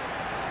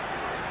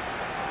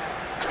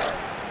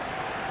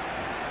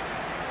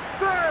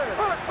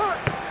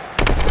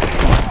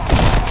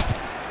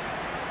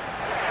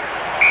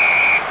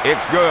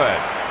 It's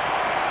good.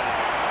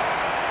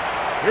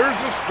 Here's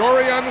the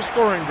story on the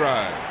scoring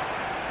drive.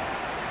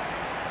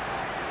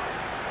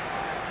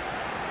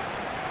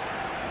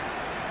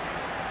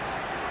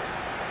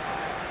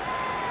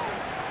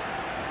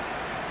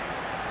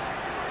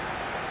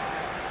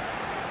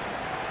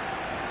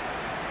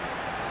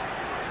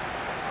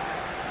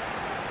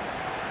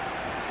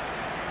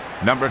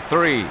 Number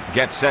 3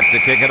 gets set to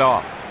kick it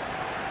off.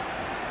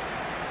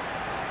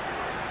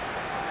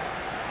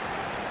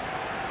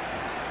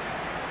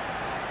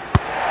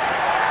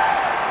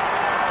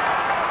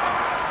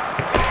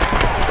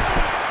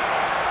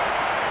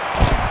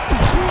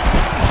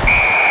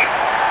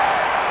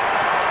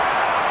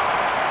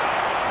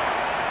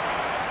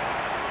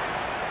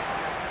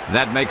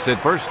 That makes it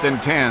 1st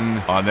and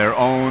 10 on their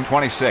own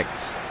 26.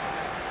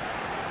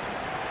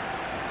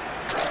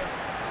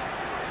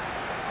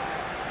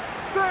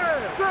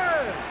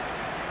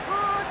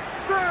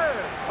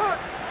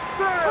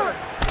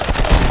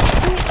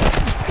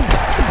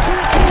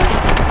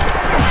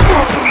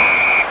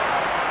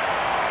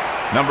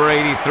 Number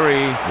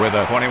 83 with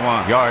a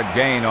 21-yard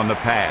gain on the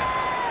pass.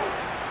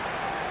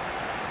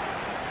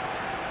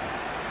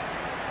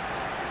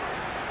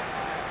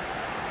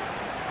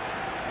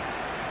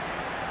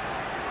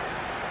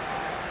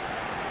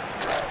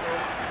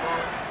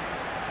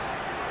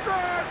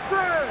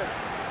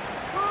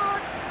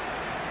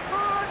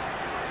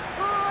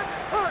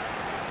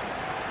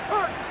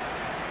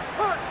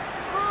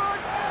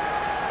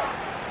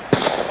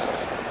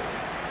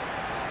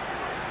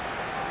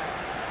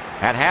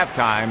 At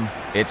halftime,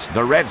 it's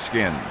the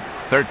Redskins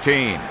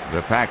 13,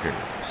 the Packers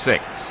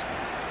 6.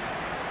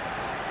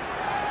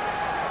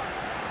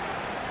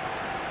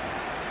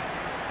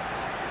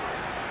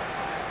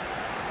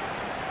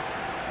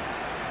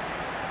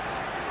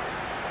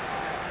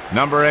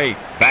 Number 8,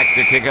 back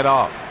to kick it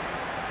off.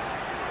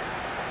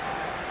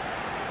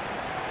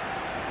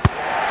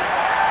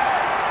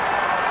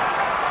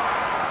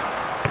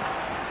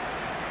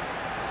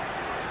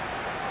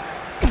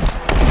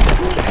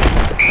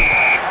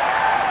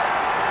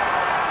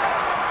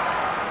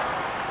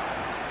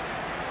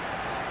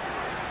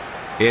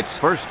 It's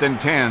 1st and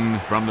 10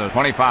 from the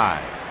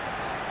 25.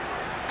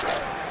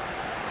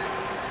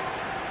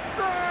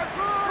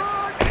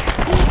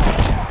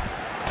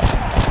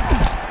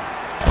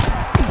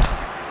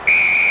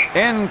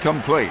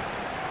 Incomplete.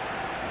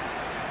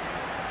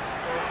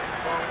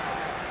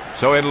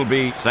 So it'll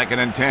be 2nd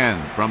and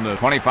 10 from the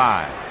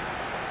 25.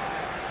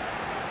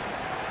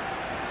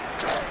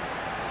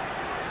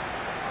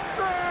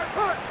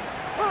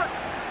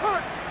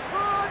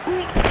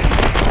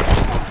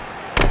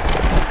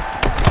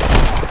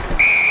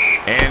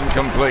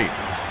 Incomplete.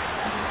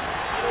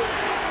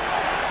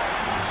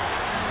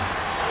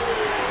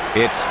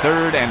 It's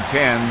 3rd and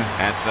 10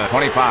 at the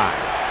 25.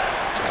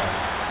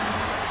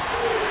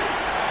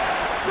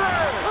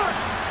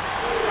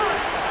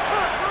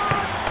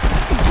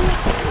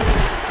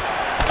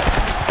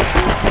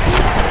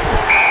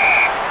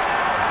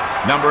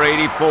 Number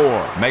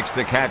 84 makes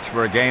the catch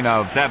for a gain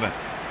of 7.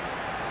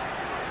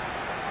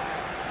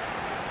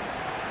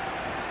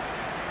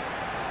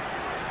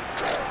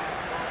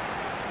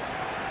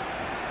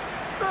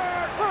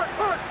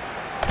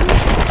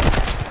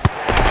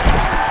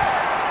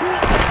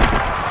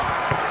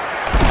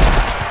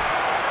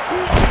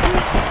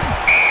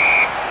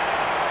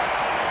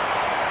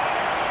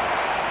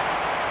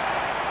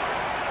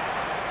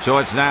 So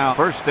it's now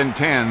 1st and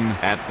 10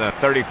 at the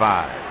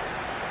 35.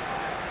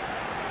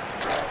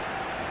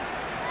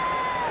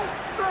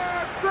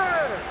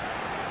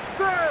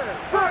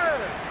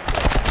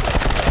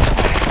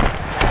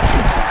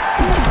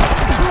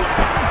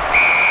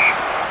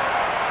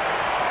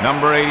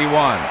 Number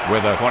 81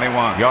 with a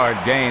 21-yard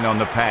gain on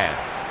the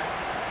pass.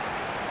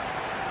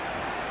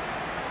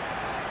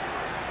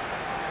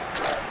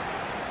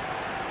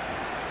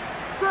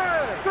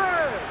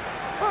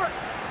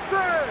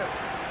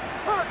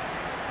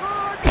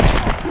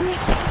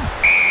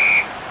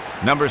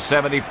 Number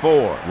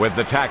 74 with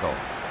the tackle.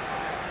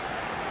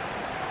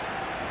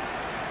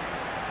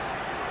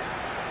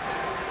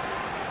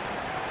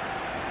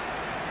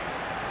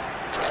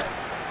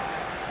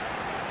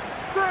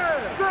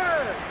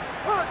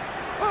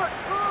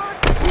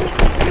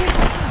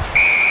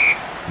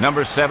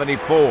 Number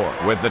 74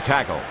 with the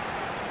tackle.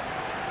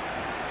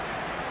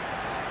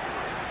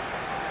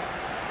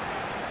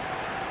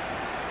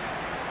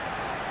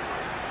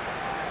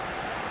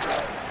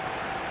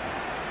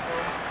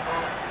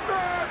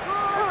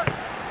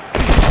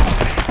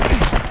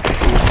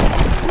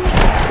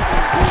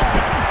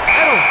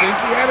 I don't think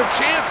he had a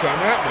chance on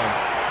that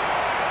one.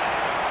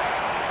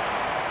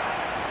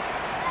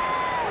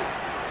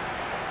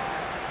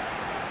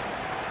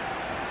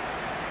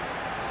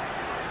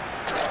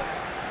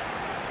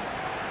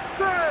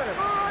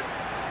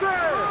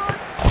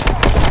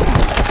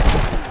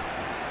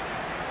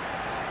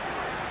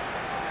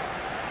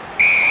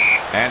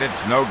 And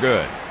it's no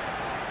good.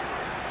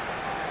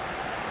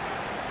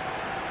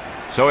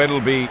 So it'll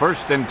be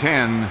 1st and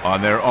 10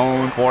 on their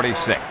own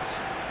 46.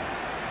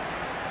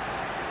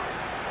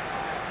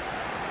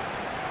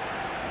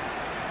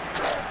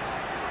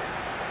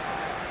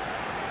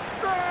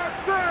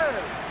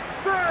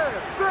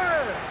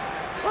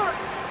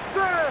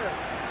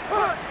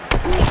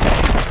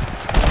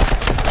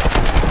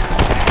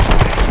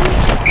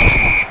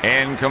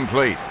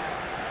 Incomplete.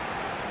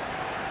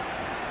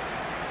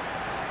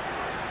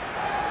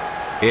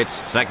 It's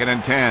 2nd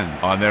and 10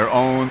 on their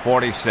own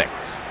 46.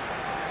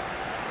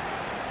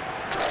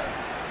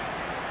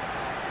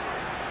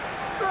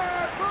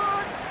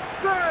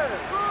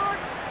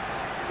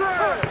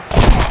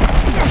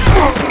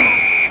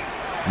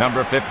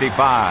 Number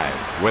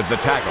 55 with the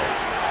tackle.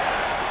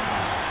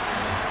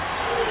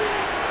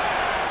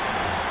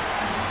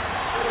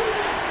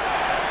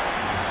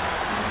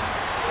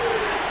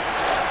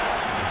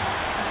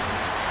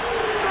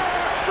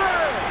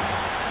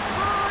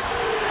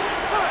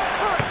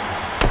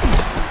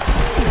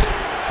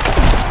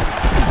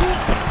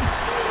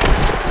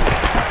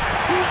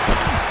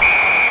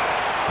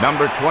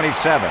 Number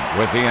 27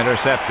 with the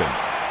interception.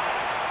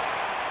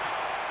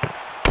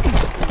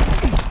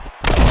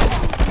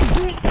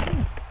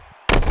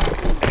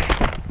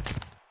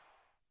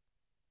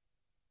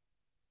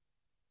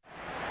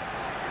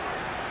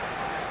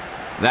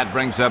 That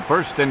brings up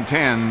 1st and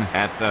 10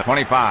 at the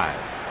 25.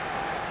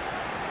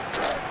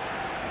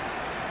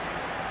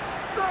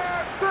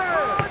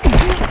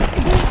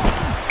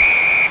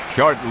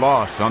 Short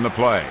loss on the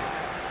play.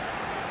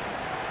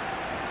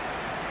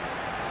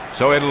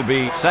 So it'll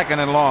be 2nd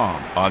and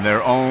long on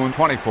their own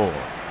 24.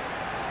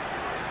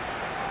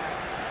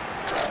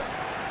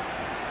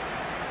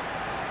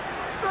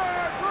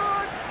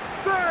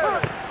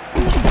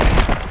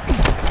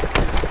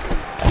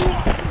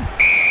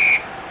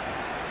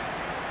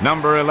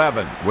 Number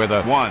 11 with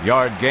a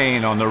 1-yard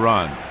gain on the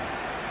run.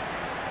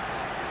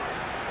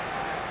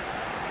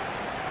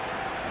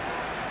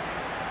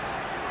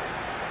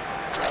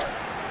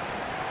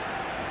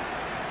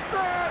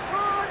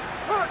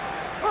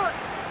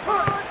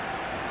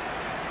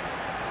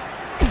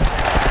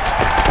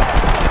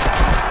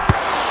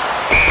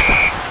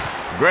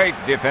 Great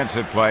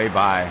defensive play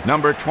by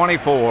number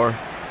 24.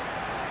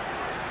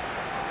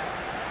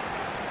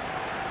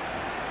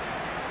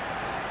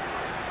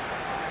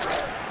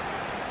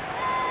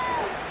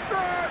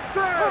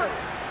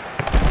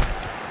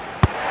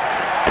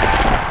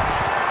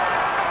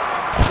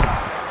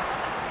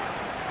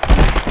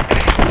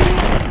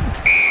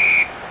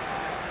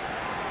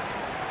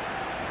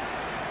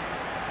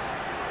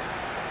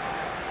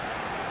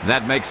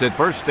 That makes it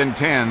 1st and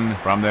 10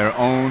 from their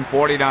own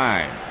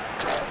 49.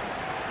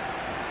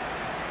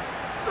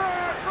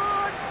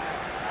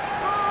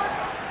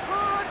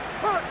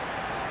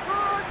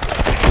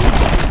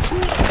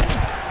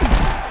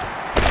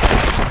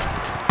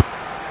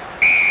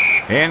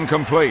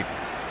 Incomplete.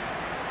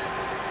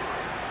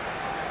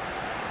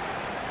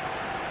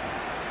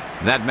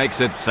 That makes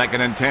it 2nd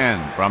and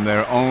 10 from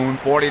their own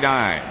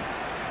 49.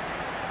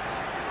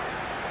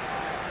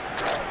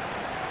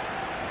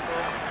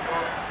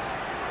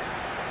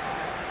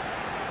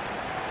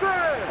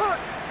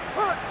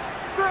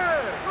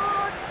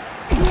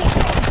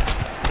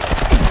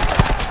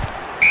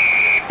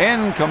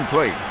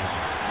 Incomplete.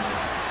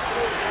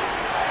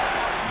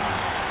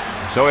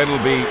 So it'll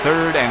be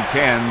 3rd and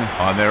 10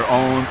 on their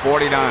own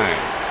 49.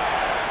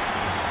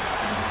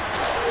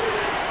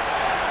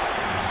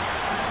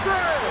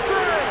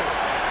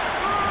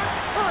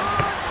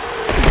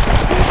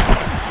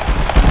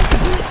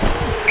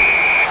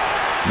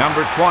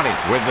 Number 20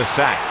 with the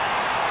sack.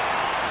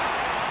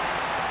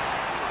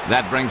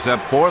 That brings up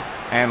 4th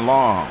and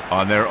long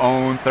on their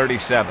own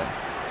 37.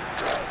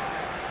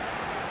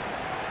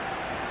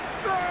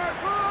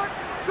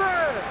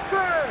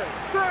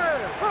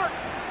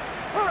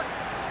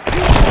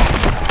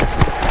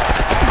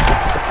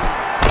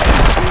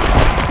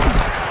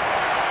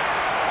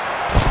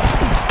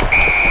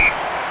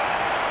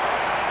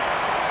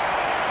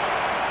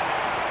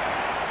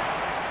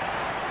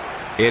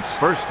 It's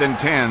 1st and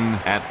 10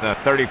 at the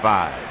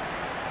 35.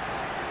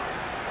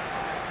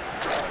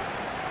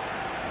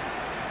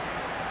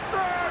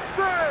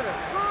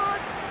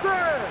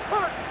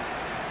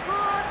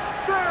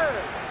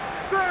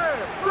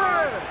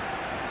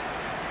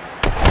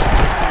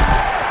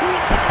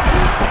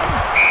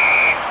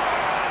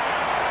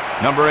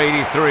 Number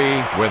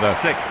 83 with a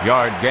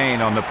 6-yard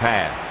gain on the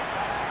pass.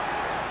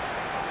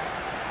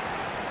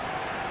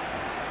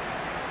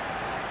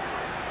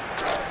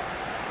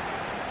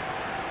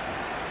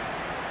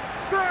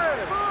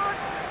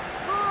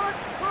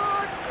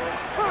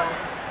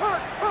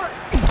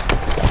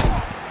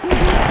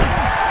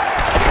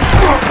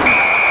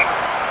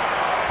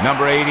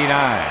 Number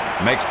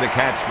 89 makes the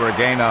catch for a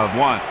gain of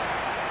 1.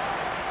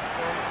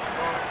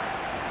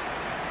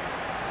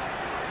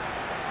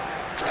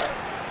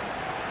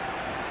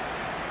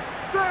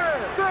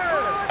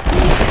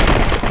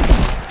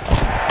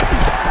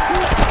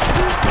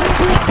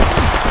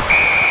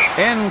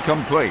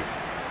 Incomplete.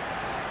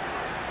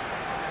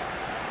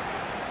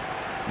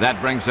 That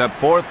brings up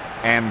 4th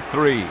and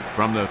 3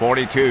 from the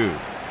 42.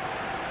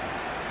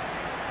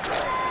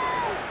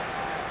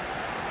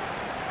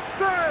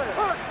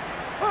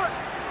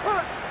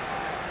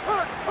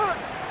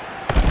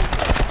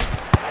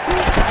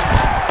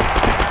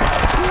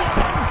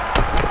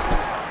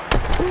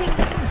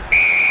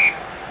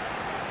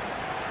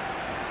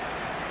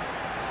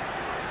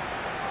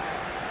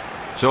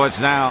 So it's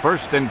now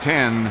 1st and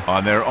 10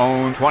 on their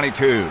own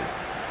 22.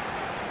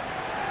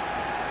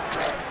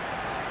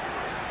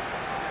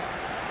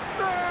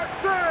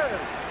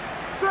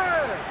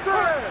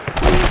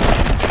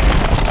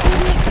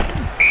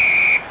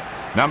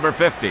 Number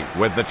 50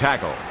 with the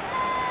tackle.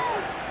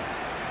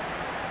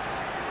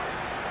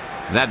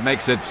 That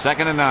makes it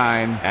 2nd and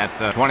 9 at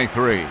the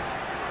 23.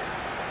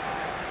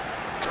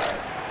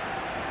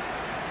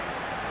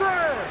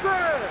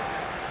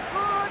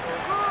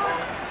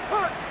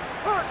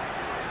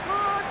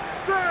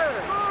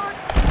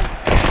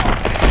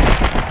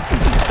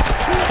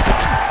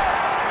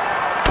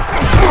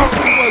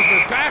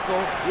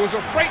 Was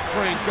a freight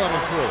train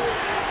coming through.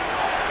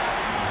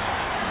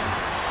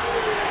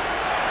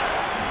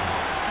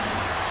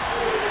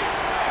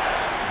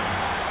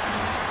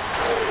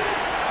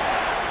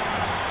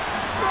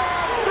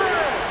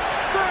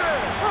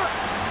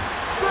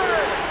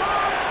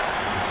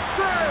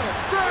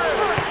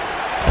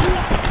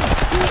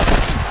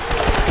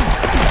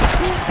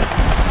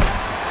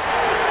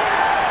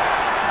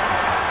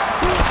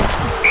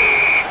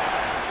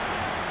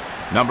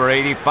 number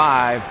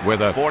 85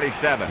 with a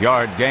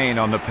 47-yard gain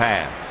on the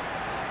pass.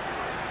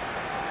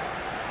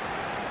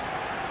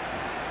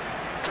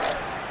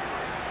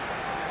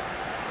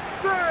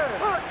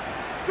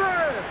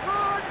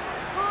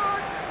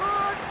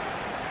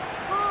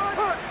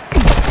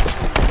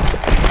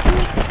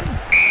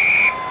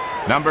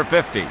 Number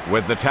 50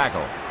 with the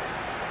tackle.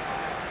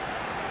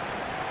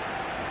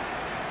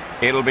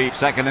 It'll be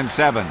 2nd and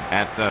 7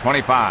 at the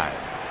 25.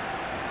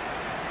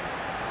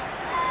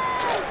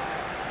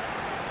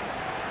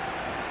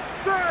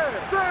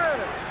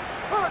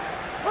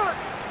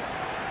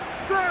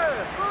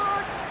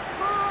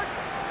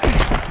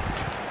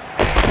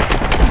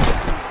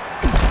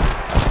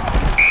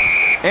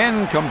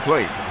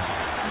 Incomplete.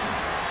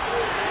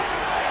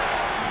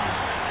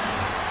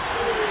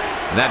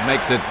 That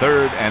makes it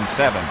 3rd and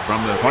 7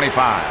 from the 25.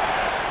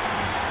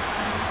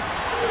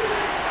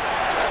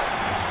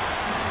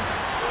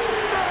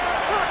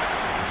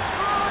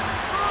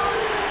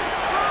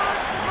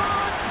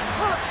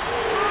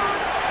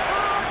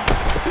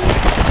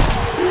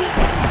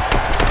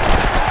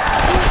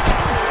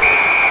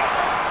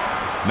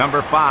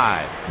 Number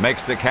 5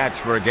 makes the catch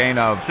for a gain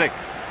of 6.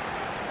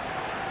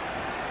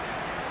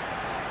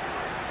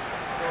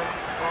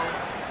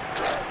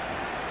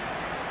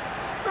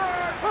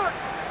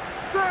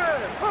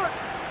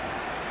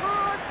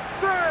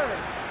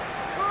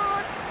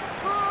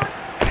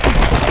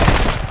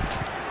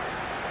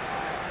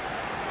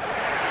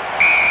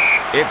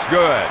 It's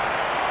good.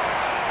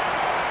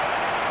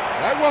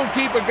 That won't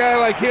keep a guy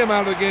like him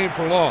out of the game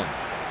for long.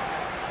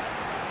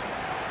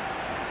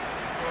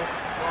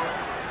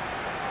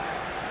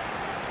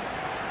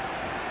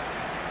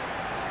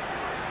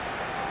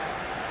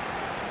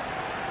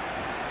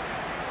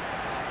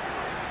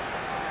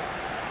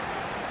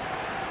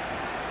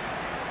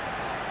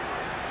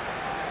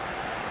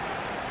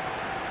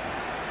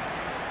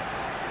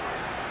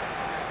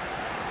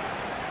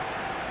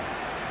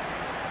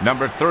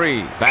 Number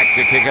 3 back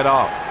to kick it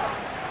off.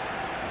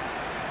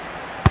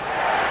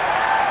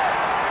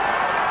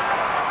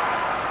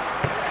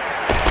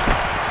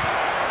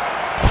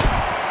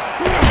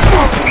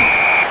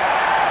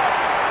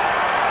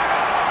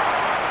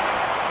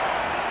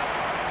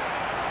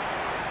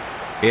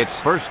 It's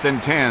 1st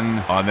and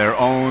 10 on their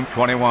own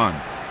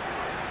 21.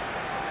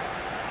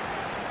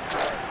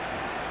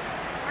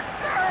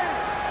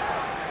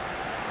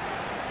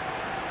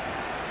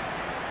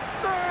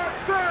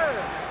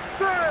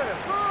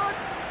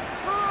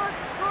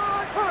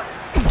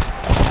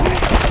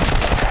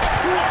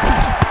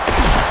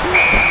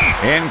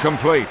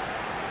 Incomplete.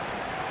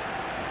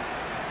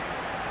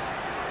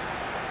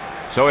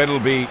 So it'll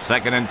be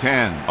 2nd and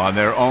 10 on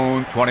their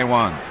own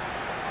 21.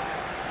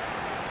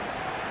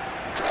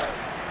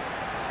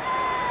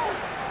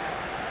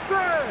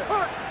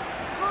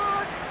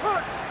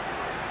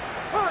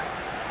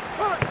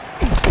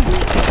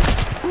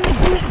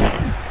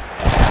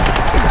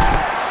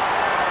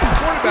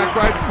 Quarterback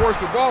tried to force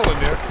the ball in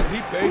there, and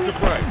he paid the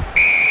price.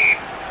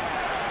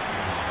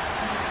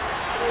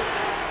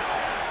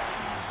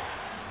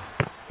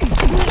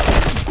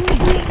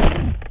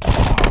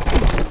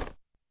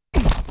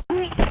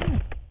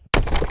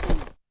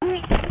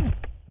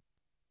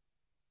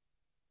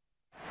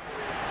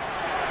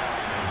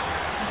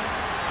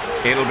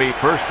 It'll be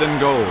 1st and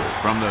goal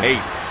from the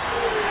 8.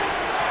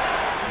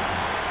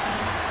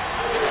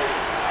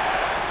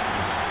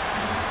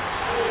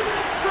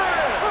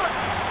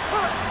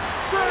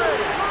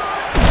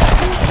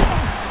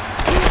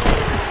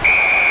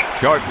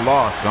 Short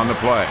loss on the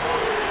play.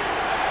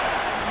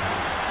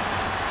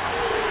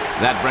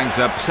 That brings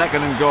up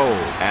 2nd and goal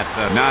at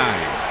the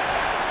 9.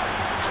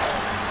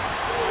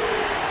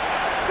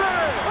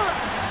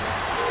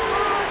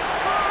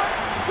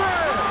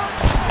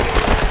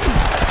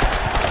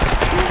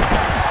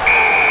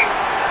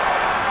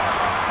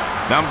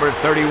 Number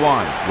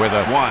 31 with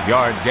a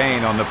 1-yard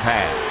gain on the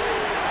pass.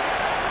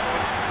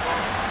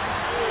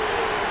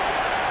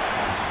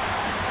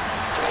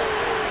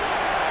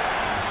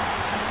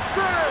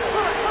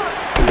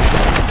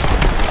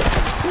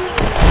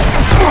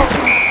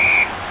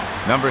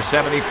 Number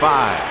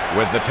 75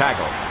 with the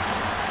tackle.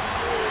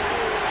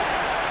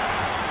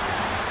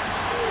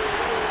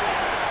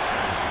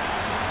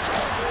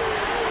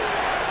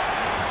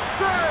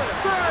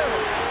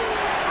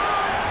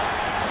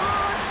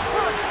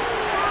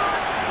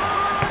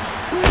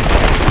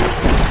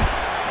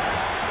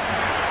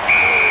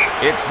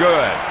 It's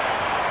good.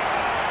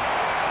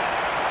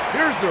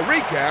 Here's the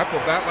recap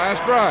of that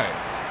last drive.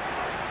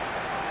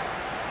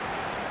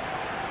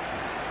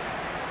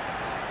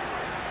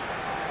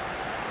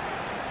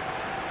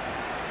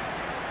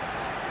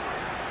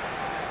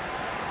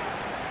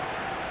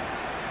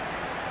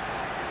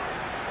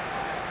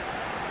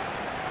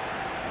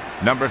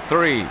 Number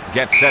 3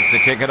 gets set to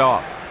kick it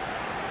off.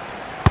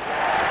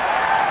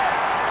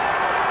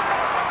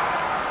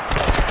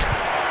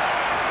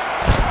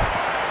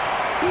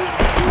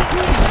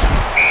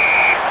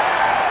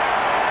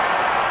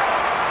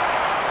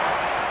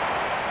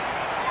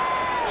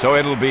 So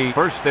it'll be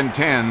 1st and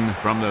 10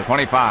 from the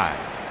 25.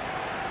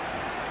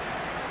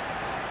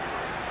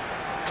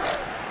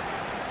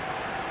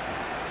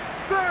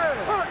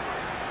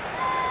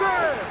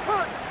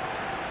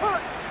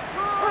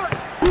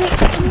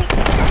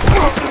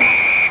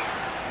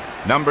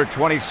 Number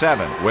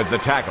 27 with the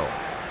tackle.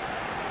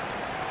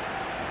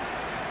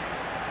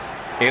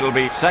 It'll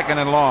be 2nd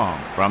and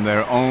long from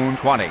their own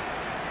 20.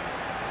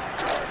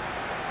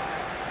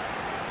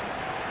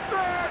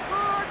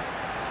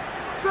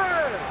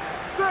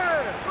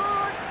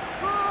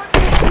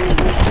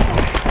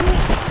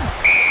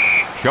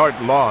 Short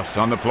loss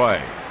on the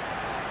play.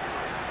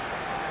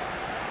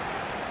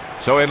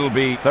 So it'll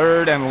be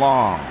 3rd and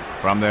long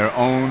from their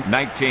own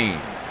 19.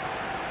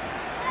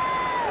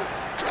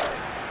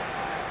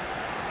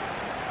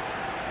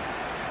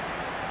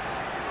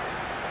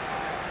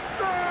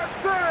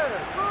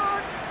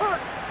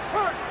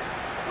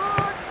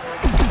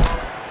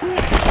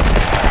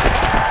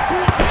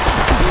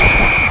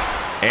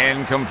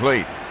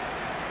 Incomplete.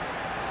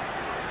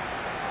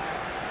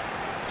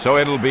 So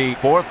it'll be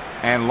 4th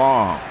and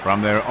long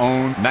from their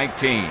own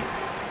 19.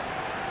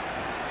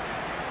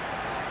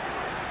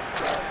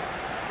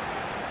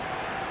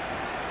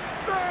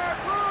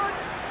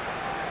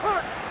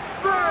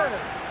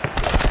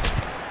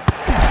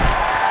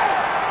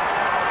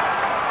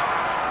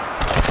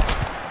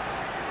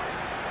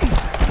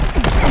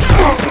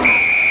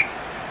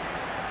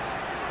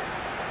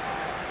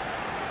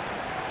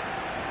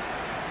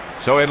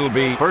 So it'll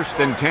be 1st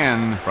and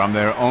 10 from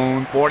their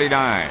own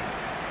 49.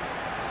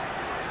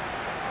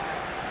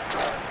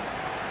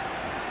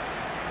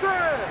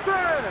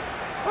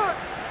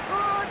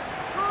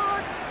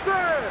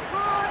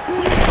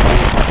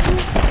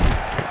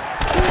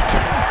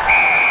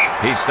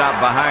 He stopped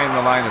behind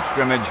the line of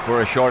scrimmage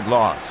for a short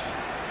loss.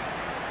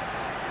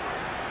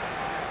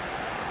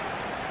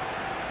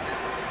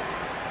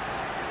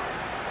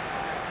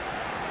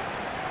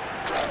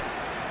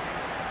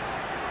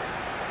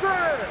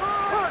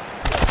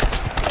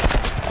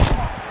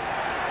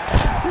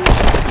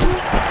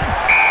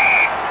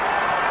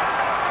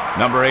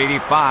 Number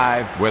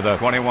 85 with a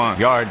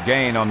 21-yard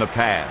gain on the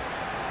pass.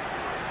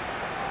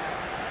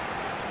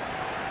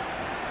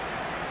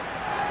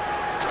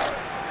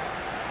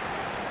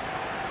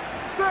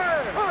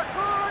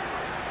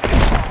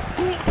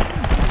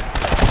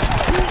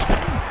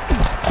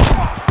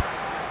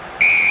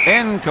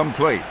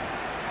 Incomplete.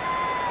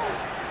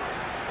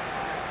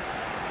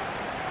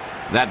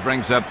 That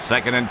brings up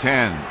 2nd and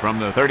 10 from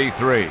the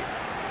 33.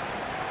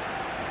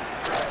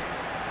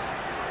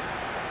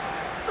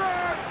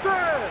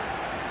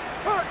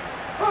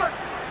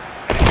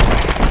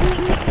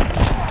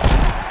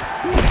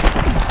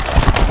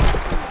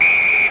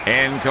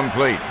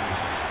 Incomplete.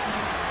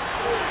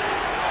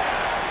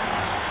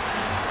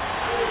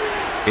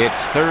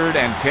 It's 3rd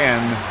and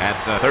 10 at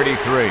the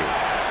 33.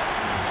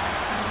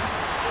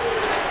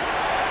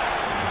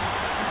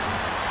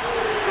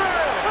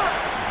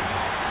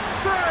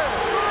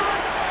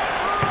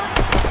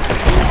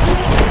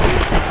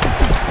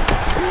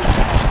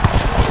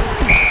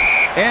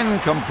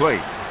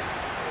 Incomplete.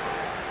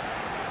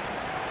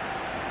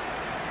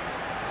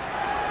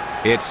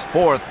 It's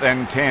 4th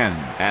and 10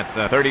 at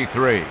the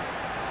 33.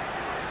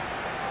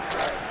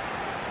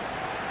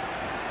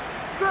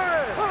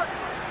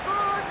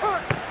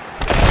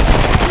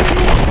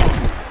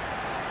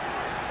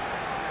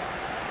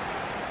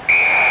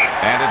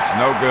 And it's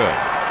no good.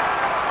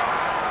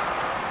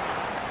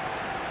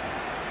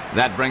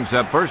 That brings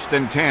up 1st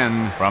and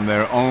 10 from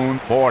their own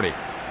 40.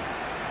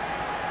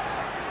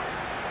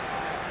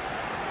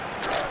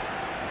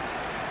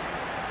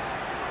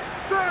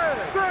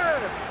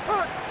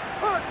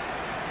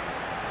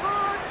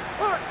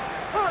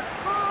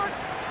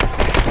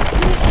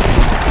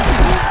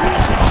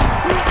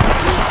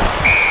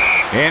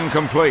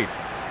 Incomplete.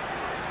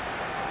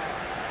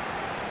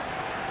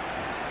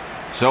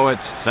 So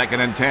it's 2nd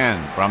and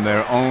 10 from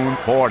their own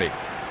 40. He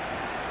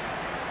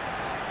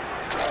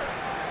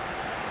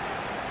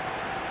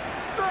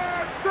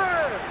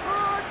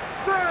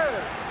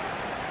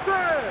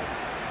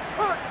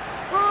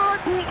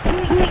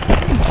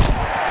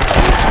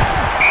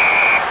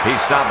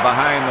stopped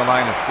behind the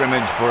line of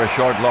scrimmage for a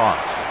short loss.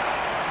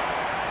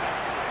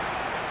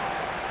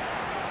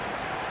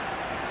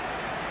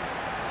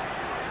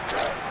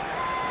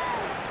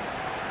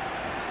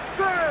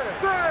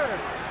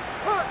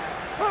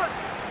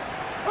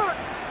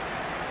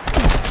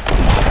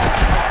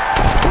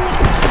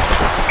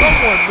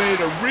 Someone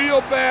made a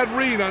real bad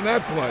read on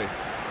that play.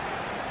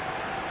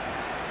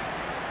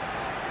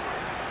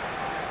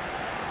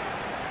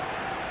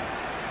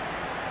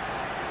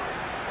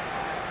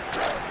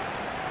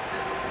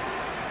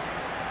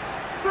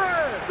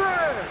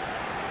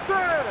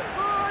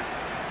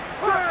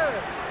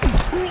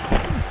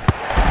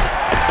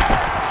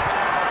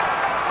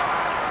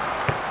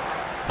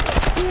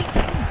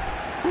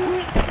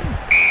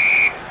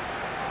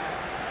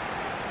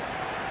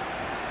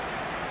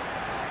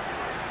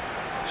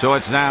 So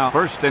it's now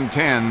 1st and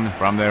 10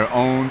 from their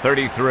own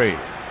 33.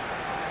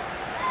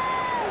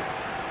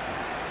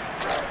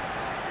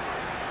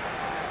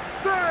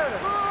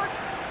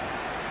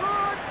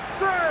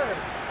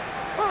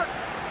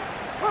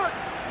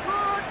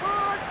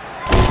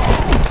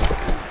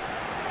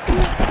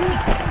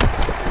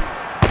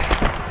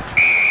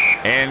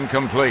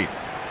 Incomplete.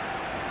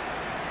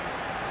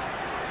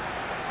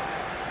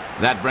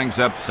 That brings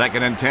up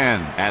 2nd and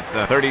 10 at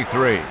the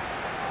 33.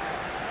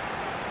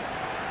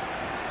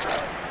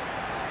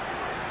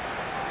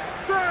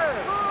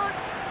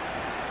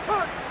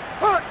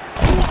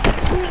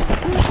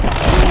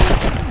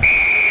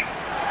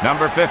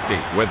 Number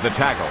 50 with the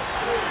tackle.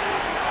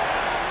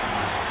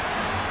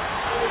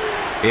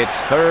 It's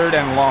 3rd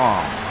and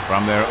long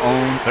from their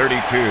own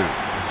 32.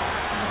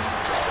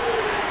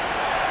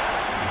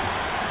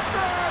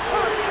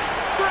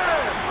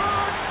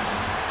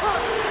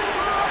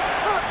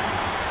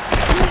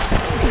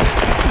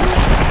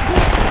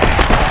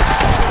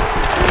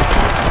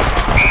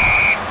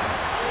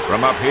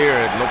 From up here,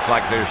 it looks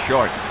like they're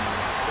short.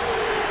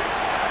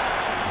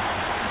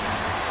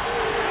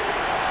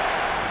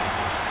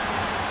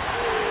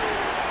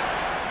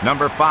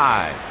 Number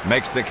 5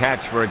 makes the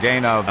catch for a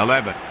gain of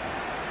 11.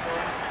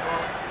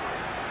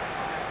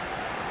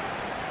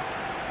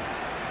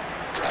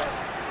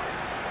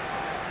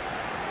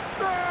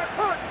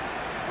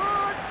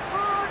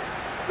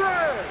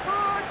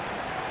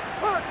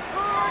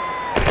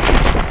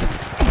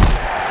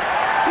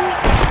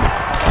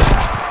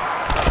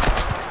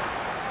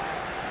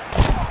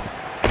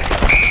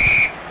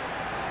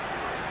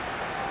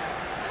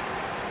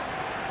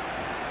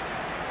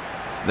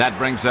 That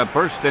brings up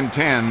 1st and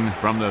 10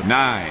 from the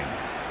 9.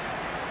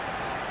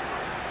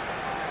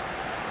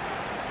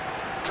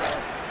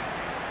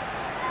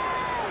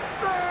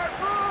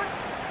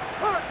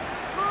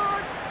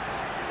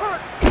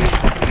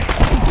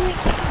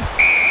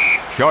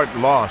 Short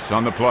loss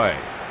on the play.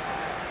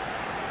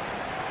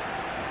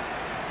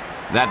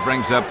 That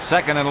brings up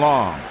 2nd and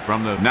long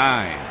from the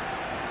 9.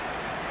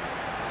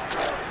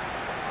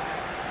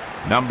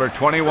 Number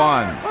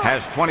 21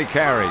 has 20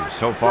 carries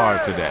so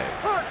far today.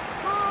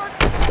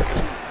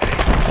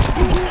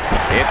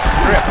 It's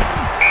stripped.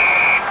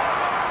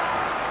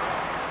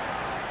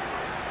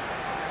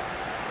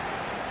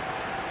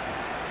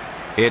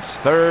 It's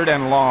 3rd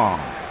and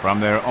long from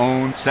their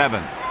own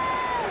 7.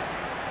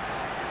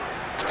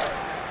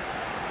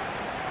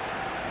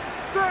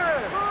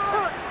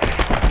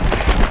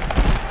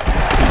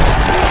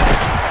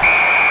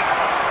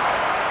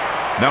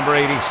 Number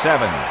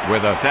 87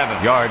 with a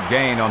 7-yard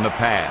gain on the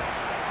pass.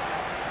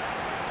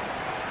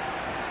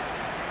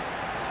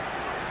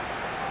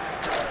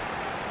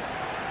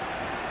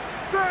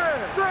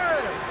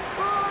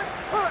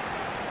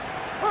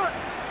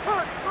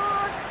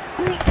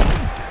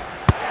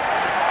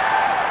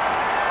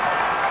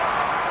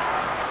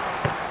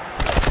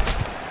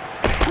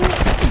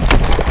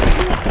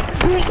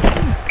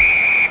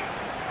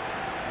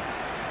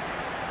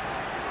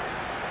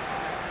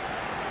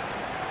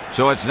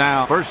 So it's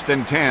now 1st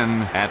and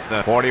 10 at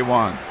the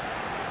 41.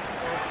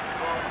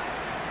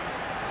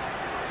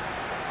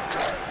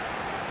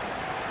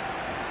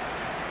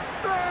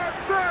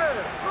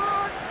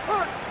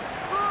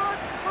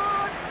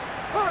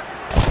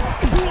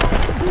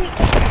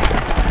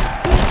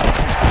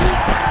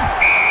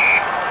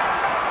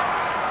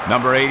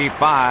 Number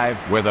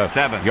 85 with a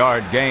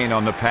 7-yard gain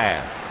on the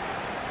pass.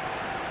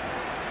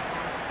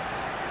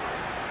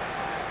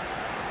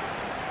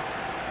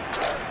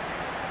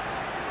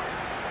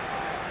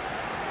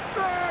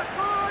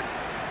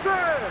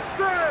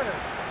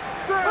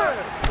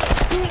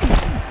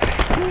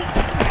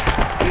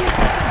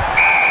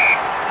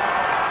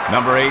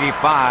 Number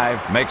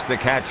 85 makes the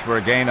catch for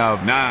a gain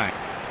of 9.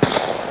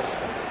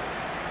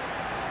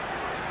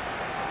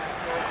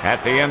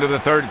 At the end of the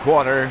 3rd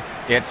quarter,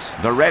 it's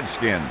the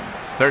Redskins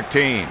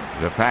 13,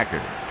 the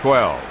Packers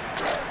 12.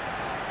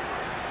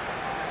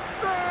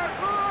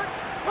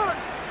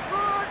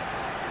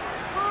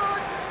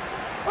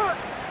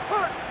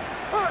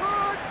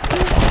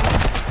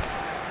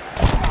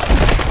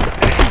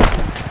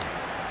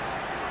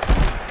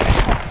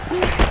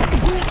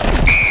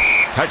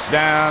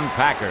 Touchdown,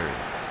 Packers.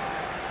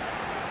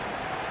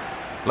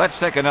 Let's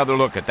take another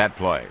look at that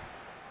play.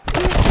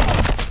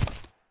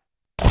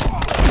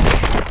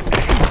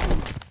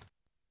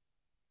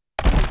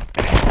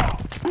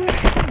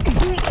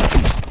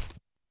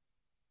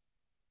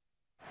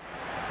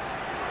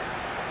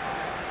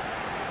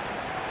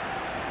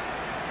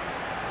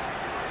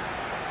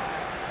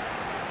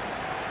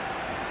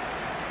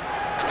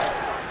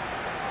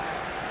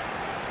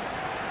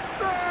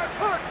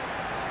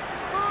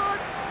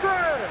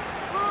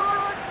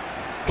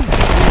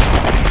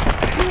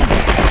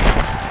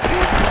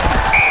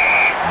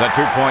 The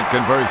 2-point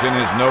conversion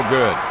is no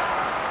good.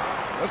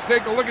 Let's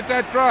take a look at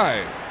that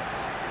drive.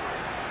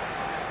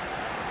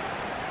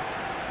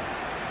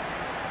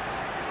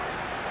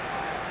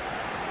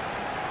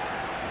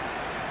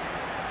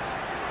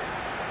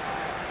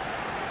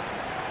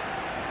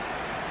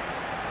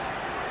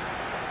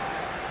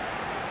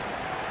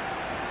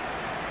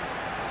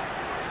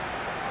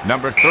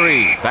 Number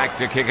 3 back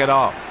to kick it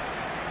off.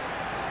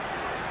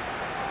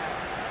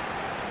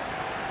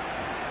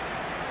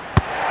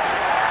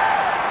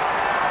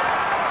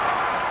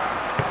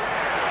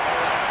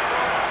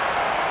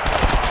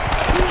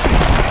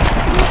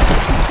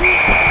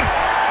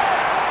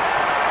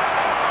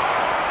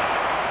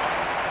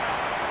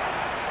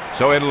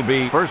 So it'll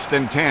be 1st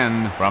and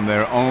 10 from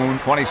their own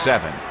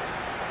 27.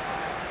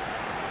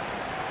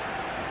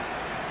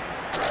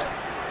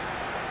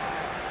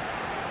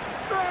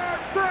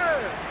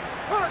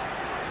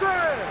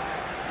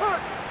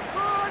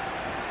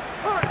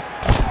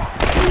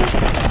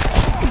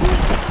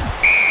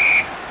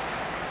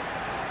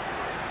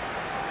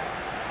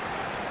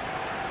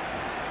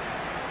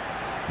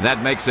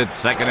 That makes it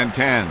 2nd and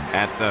 10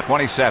 at the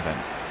 27.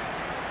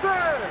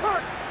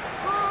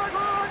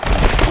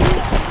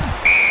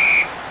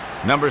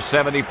 Number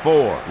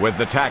 74 with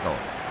the tackle.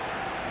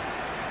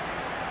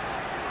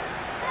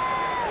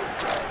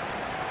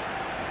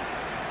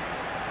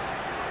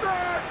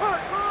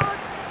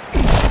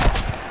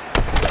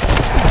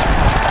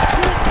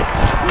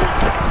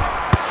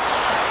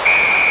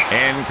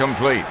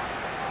 Incomplete.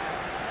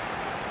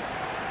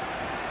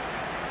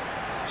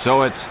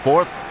 So it's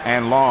 4th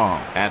and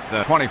long at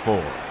the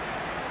 24.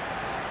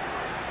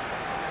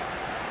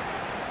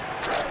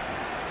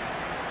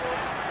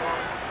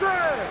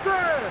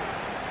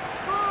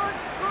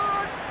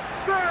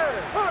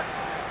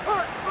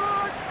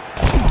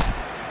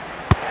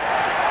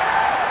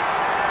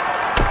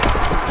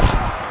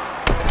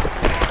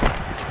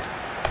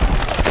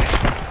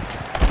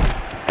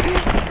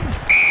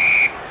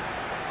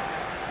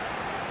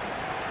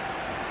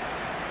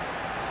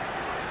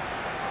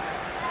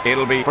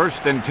 It'll be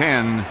 1st and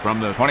 10 from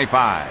the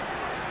 25.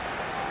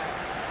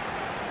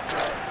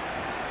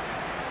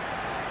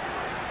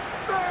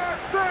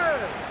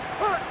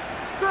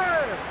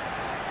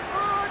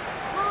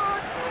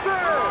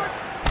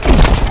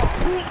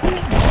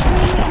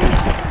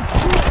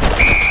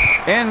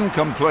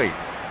 Incomplete.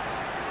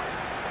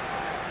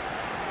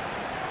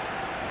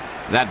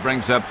 That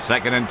brings up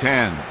 2nd and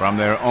 10 from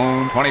their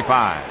own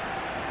 25.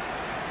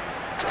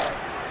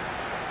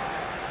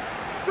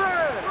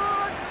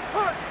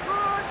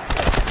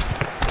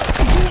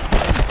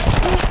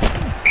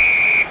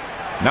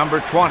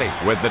 Number 20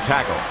 with the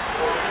tackle.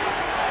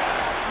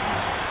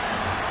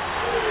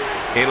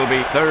 It'll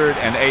be 3rd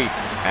and 8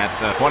 at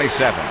the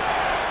 27.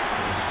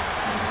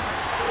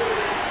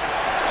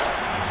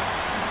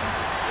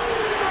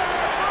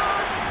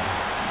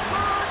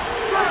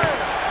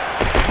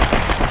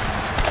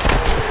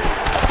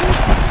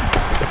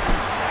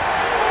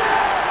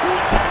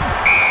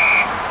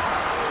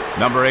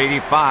 Number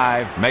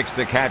 85 makes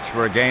the catch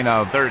for a gain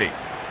of 30.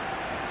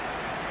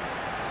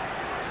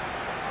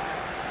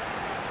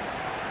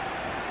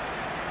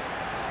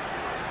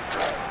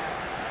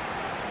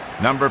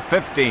 Number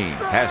 15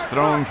 has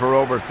thrown for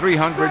over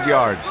 300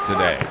 yards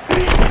today.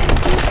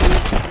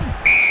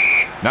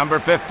 Number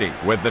 50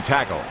 with the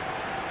tackle.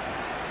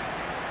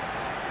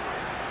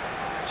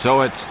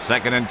 So it's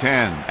 2nd and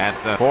 10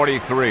 at the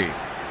 43.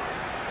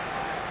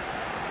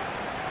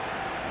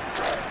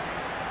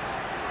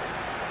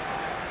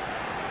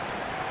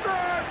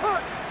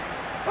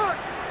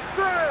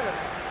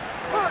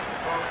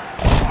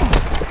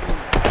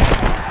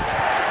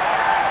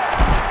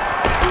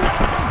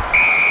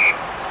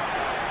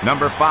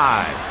 Number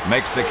 5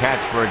 makes the catch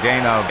for a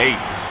gain of 8.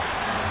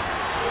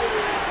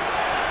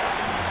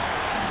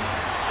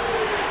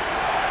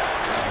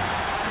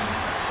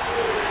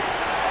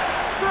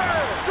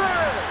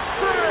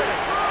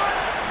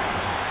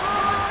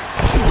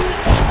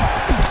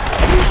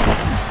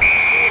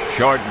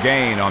 Short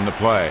gain on the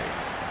play.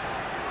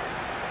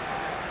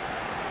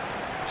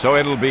 So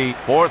it'll be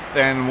 4th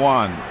and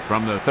 1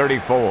 from the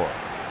 34.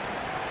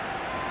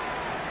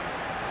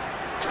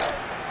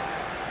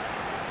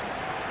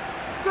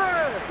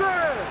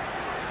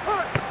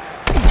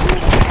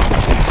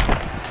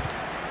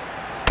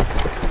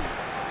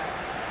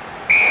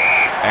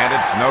 And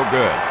it's no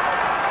good.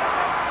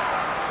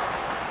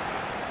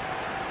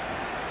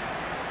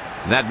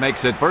 That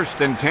makes it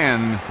 1st and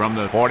 10 from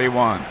the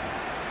 41.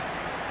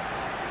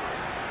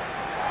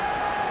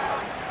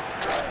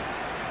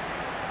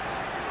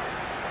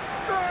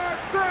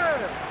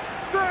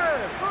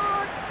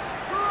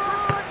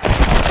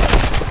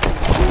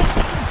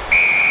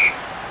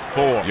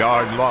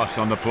 Four-yard loss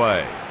on the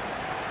play.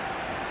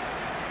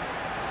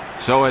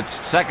 So it's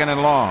 2nd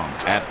and long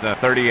at the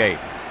 38.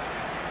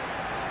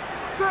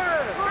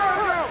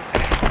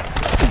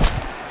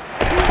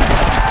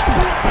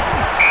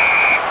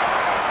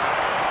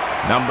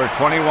 Number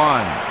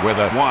 21 with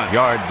a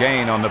 1-yard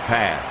gain on the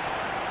pass.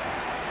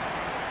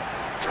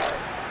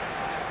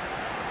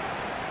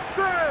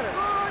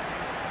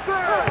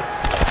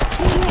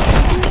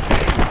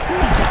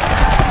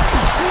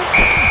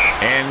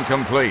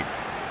 Incomplete.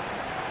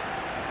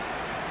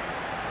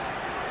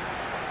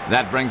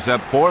 That brings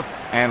up 4th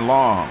and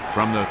long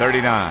from the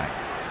 39.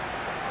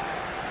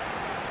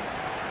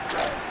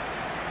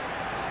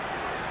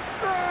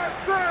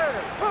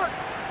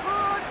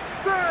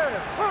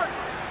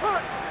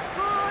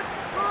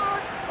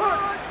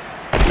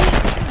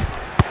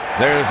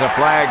 There's a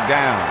flag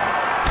down.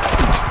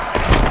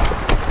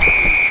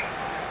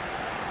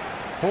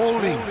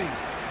 Holding.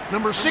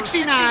 Number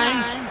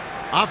 69,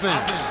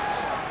 offense.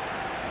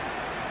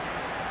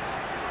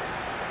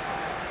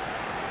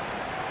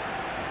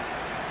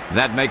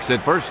 That makes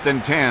it 1st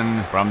and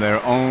 10 from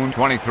their own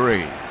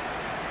 23.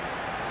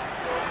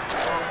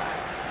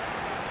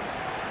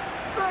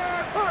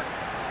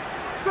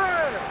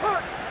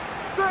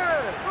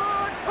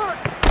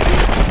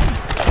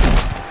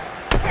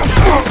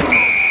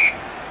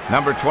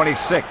 Number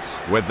 26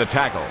 with the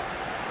tackle.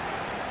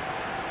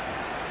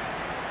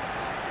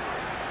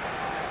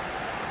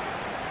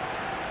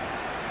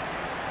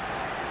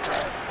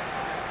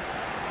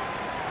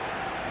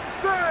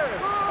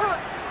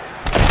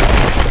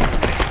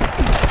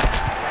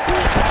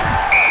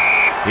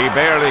 He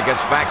barely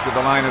gets back to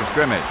the line of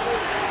scrimmage.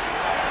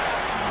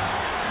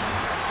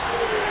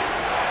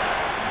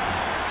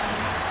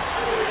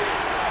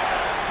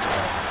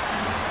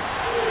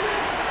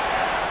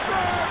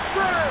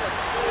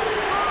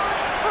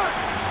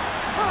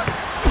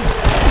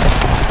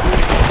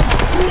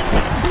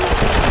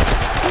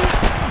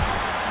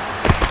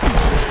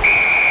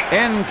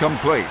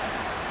 Incomplete.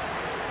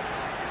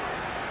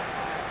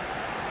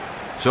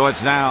 So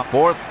it's now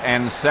 4th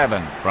and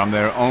 7 from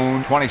their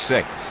own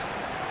 26.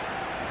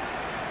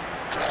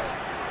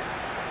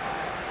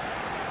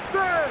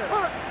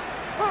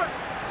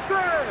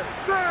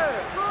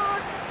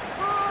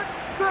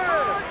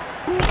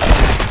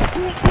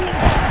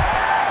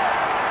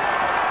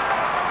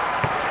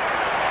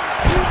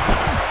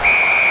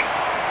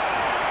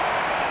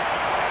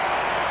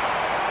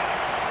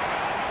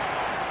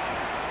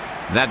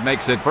 That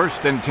makes it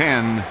 1st and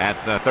 10 at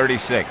the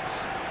 36.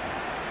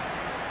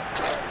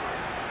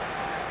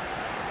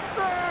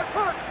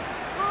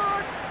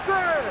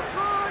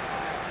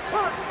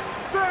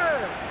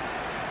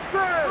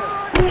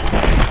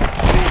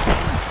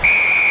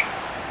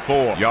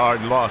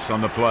 Four-yard loss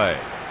on the play.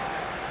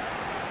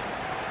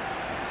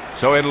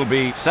 So it'll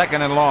be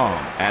 2nd and long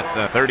at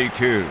the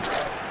 32.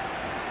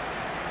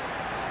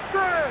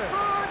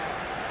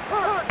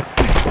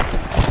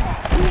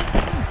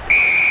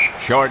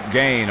 Short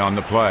gain on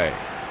the play.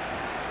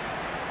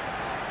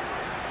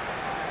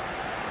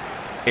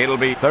 It'll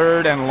be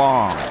 3rd and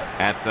long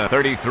at the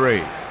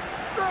 33.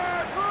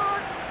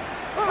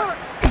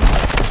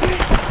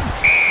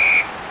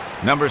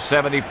 Number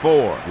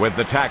 74 with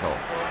the tackle.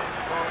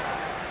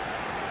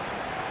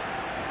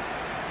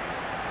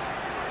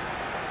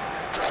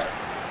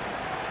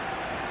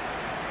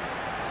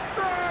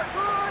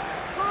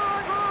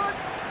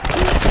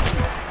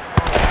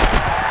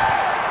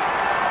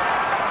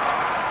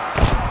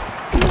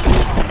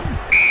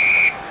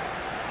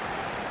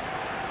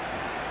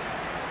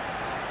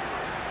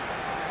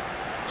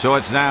 So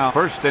it's now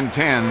 1st and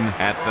 10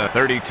 at the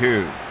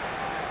 32.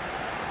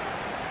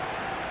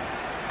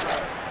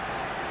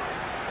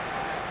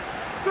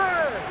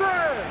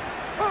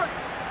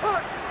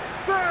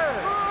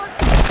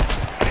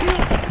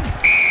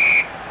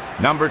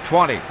 Number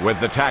 20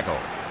 with the tackle.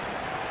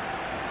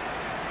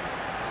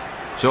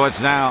 So it's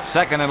now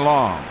 2nd and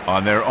long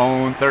on their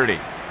own 30.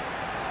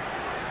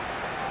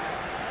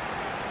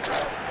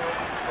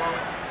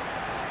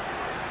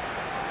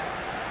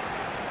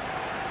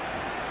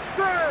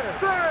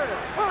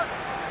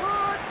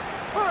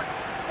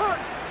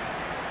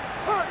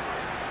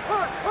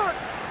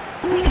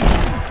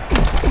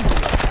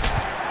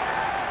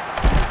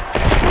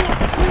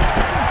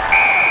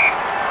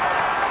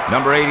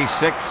 Number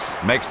 86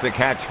 makes the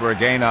catch for a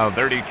gain of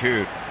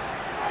 32.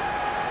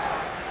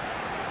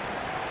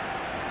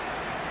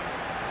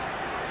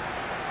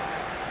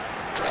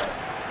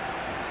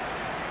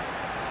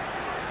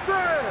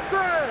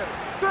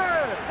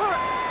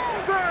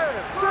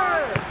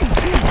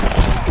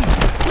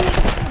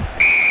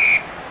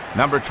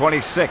 Number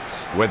 26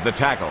 with the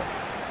tackle.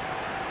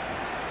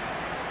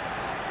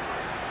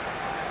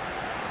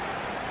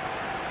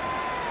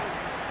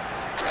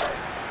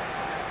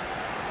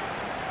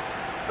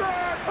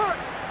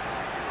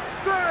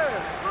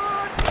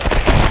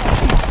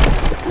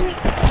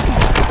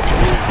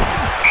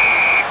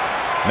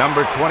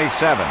 Number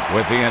 27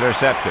 with the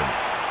interception.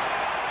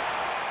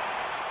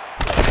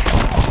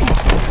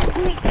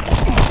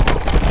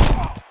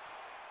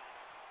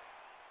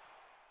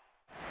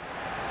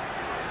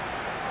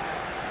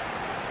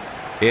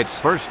 It's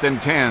 1st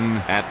and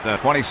 10 at the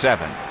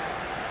 27.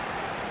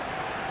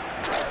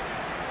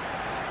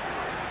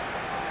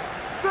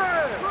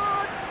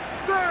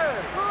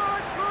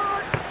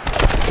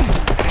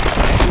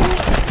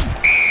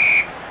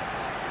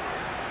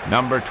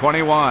 Number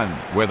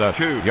 21 with a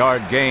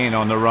 2-yard gain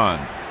on the run.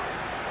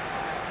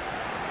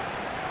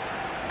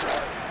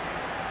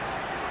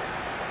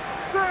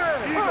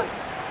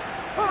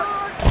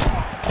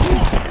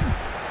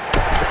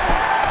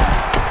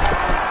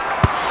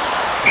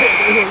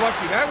 They were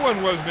lucky that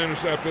one wasn't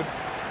intercepted.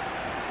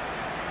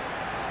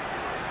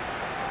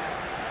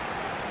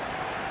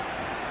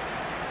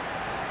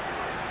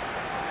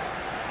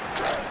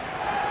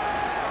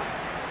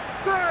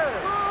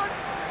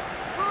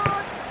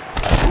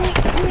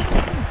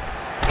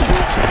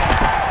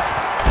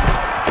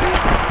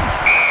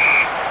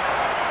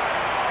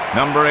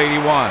 Number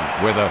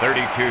 81 with a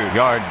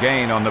 32-yard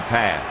gain on the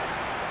pass.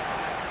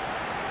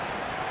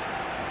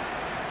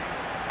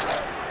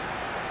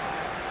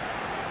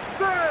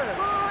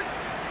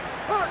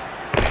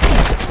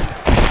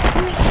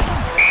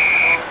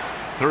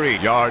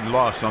 3-yard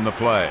loss on the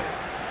play.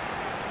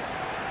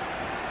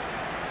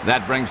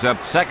 That brings up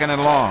 2nd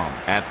and long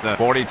at the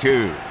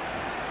 42.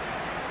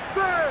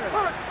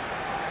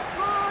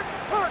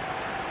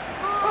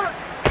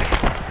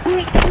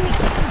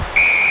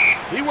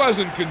 He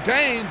wasn't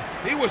contained.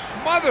 He was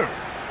smothered.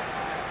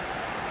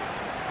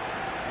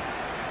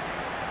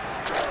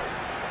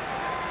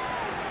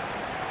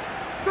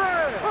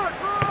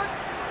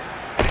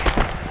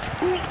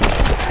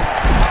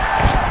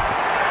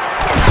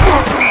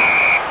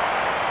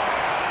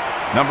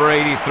 Number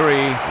 83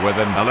 with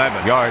an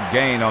 11-yard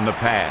gain on the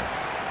pass.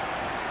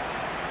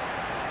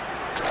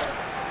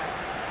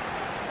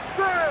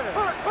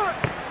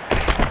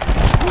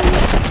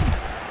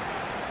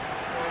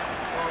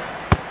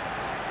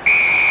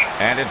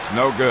 And it's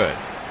no good.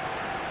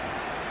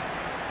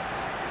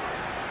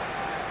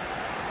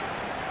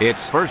 It's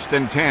 1st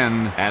and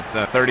 10 at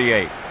the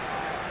 38.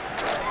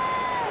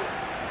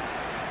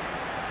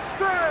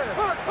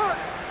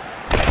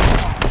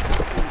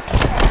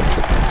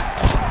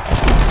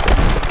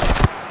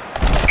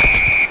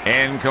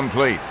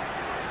 Incomplete.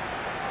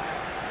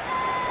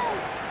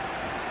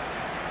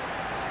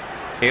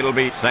 It'll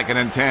be 2nd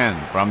and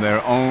 10 from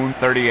their own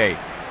 38.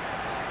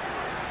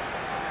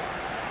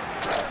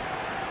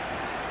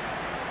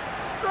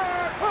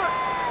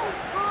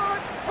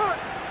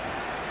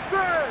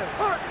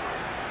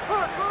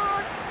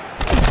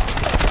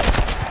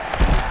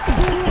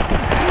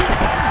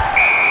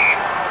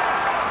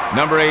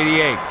 Number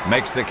 88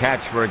 makes the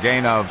catch for a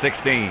gain of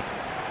 16.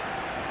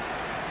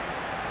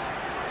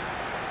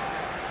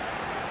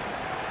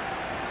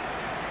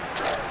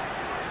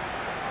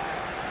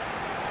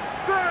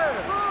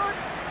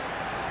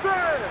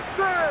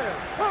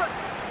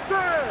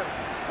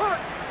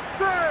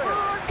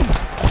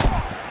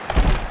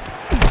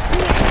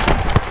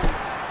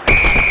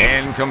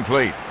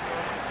 Incomplete.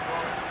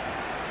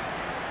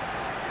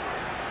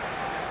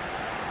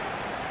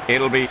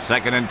 It'll be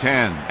 2nd and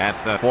 10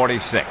 at the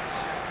 46.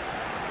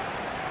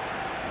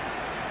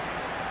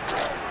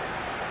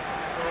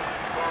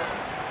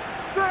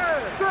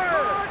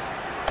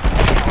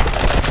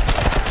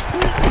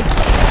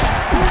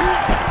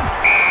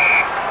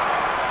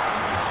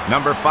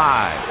 Number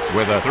 5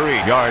 with a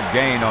 3-yard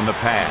gain on the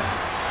pass.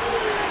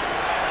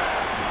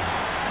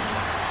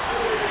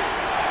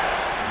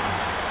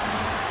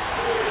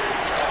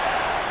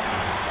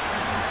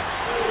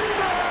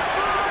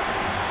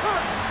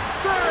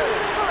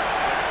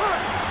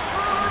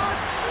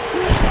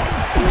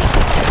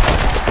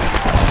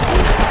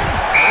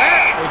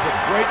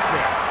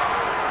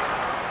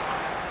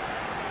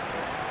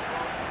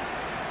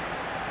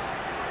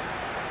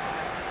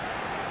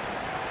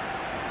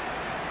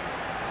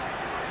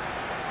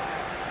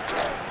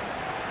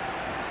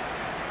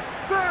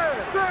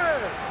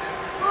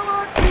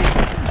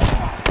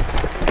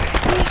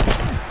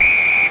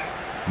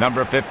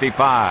 Number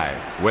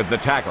 55 with the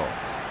tackle.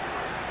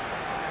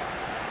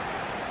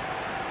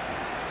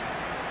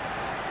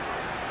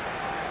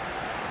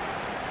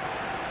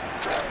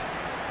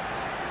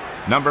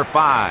 Number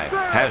 5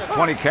 has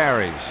 20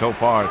 carries so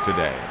far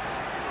today.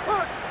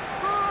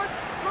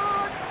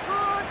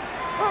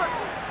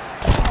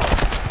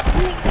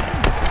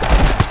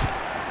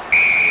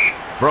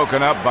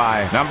 Broken up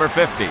by number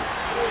 50.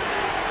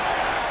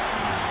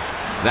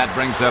 That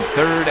brings up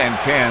 3rd and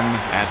 10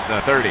 at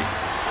the 30.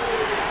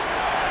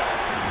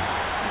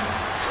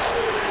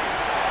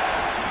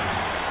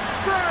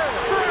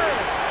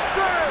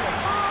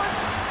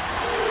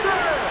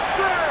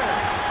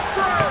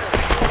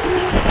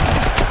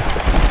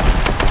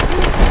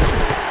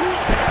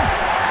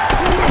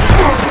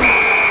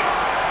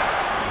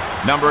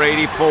 Number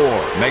 84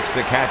 makes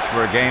the catch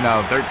for a gain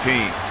of 13.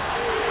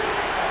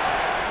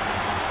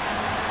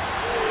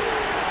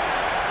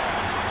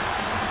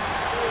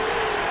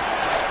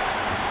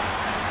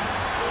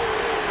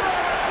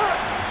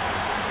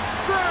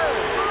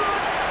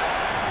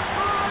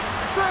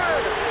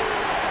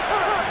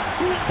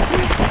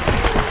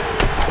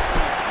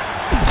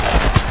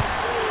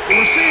 The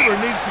receiver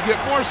needs to get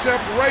more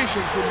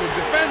separation from the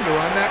defender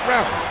on that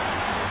route.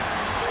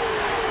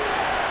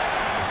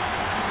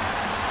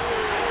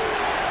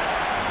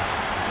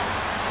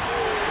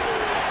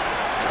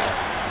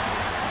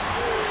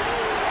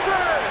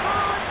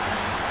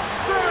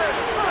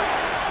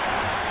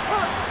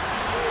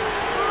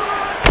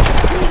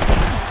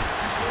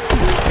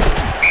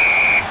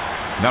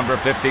 Number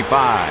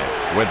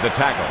 55 with the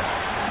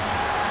tackle.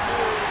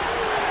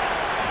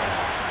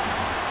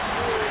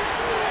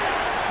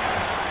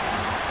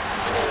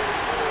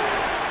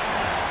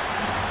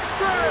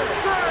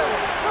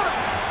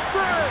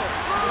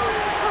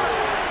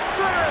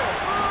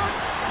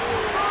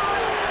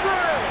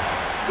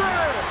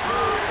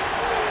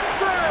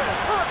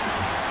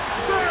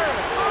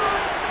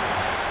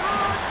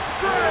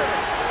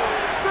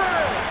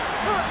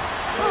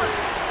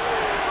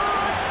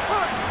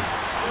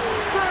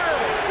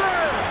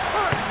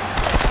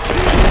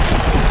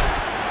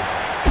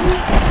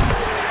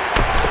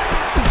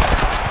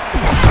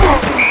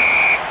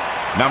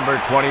 Number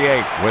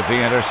 28 with the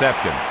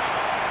interception.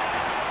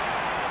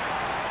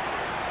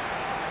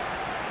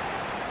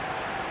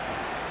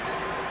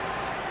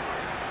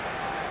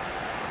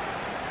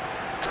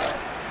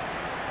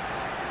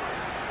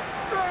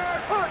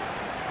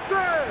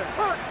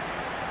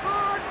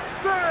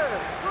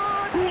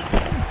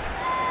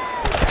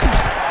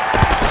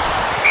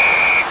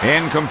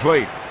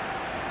 Incomplete.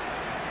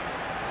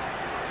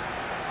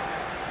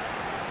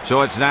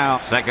 So it's now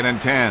 2nd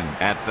and 10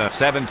 at the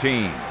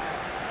 17.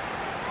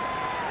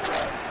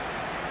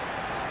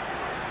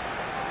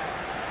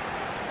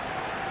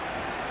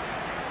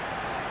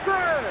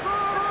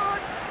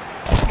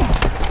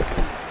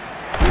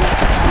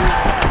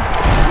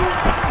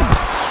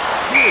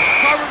 He was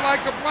covered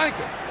like a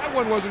blanket. That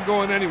one wasn't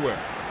going anywhere.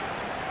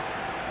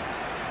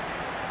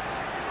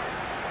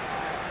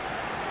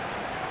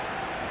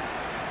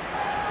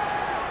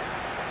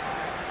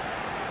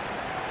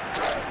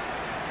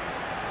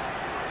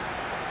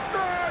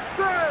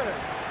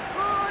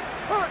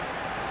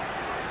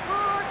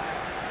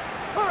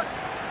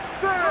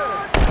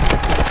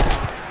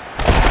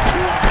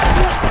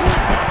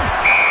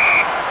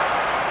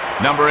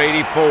 Number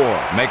 84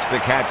 makes the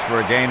catch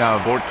for a gain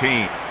of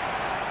 14.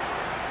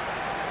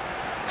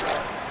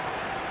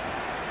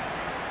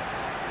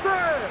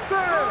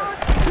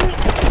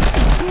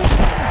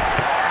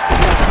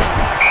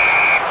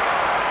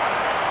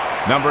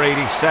 Number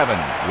 87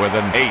 with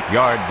an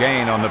 8-yard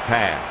gain on the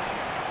pass.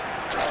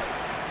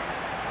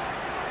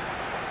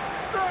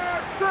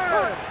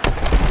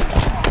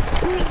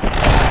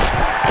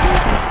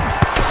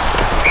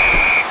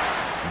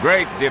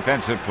 Great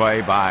defensive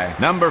play by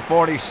number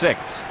 46.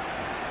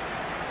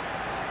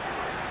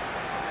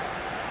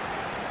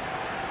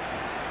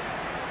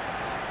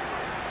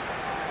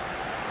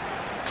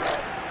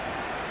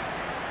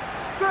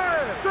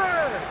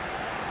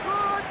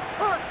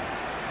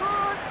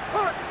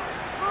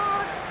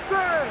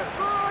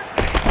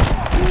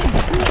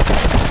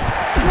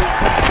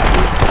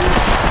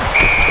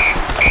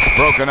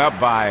 Broken up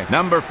by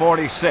number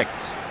 46.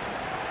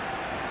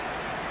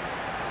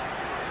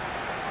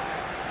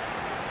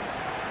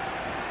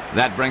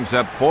 That brings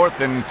up 4th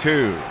and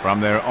 2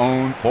 from their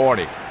own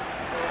 40.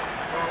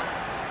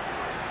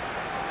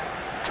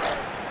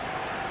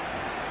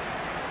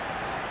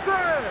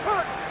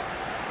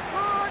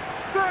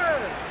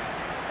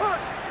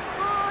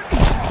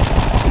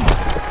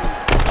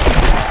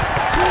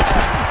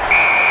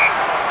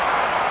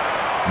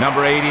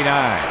 Number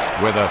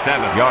 89 with a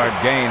 7-yard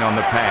gain on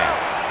the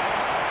pass.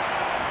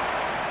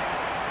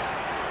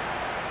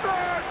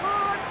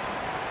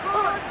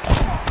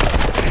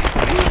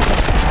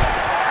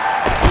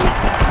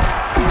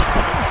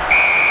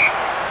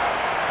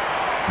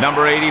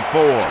 Number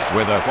 84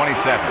 with a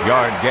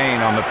 27-yard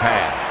gain on the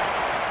pass.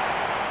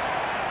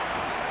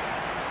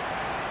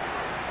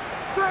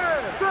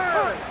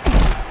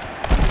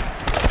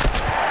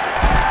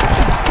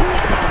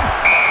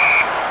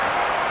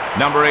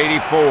 Number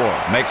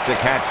 84 makes the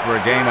catch for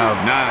a gain of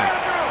 9.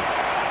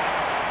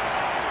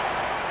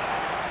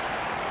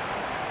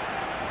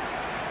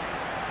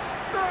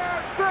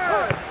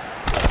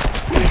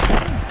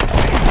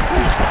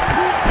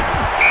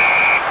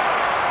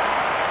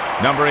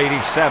 Number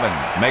 87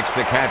 makes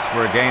the catch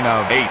for a gain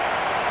of 8.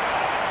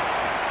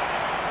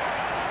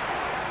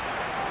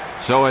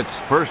 So it's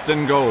 1st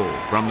and goal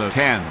from the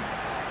 10.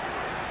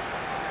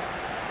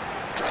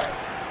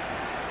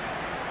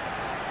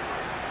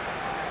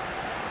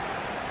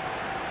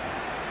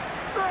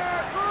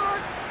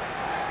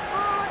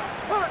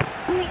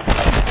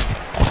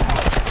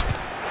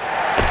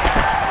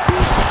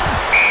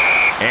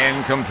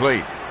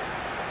 Incomplete.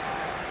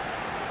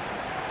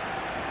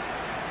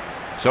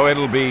 So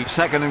it'll be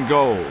 2nd and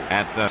goal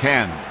at the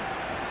 10.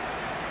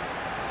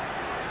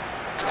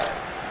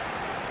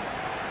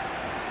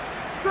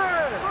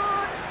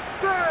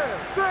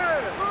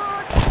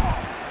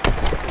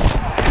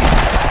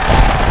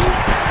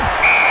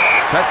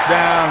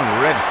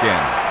 Touchdown,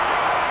 Redskins.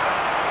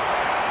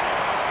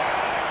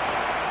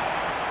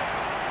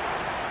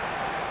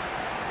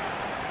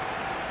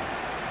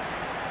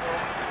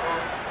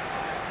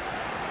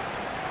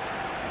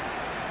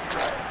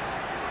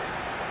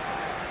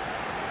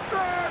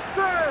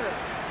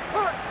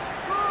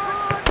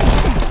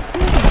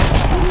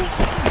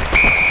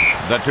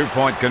 The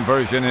 2-point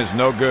conversion is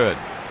no good.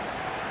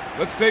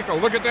 Let's take a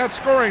look at that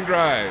scoring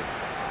drive.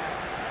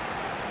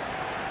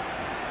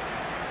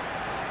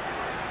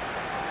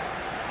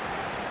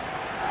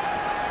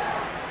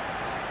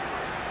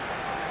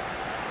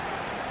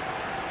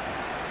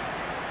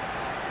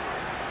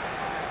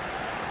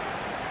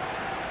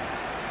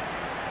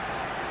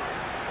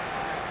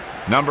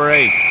 Number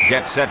 8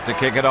 gets set to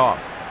kick it off.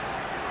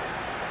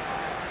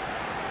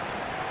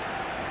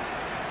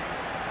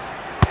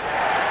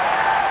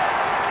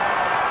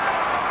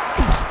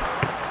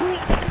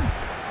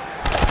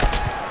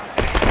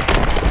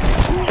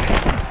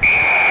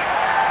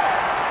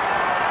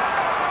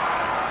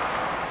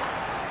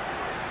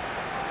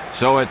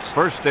 So it's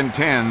 1st and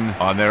 10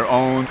 on their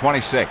own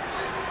 26.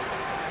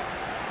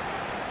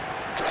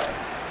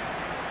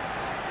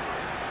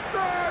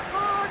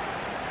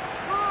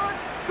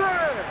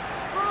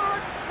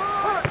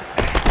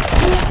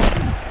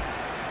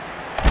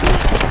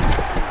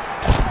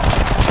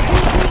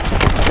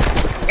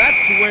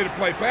 That's the way to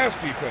play pass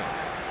defense.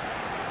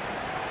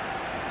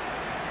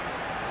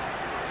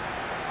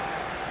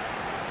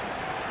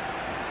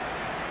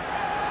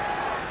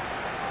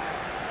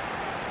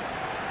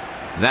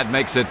 That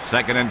makes it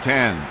 2nd and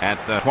 10 at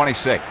the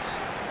 26.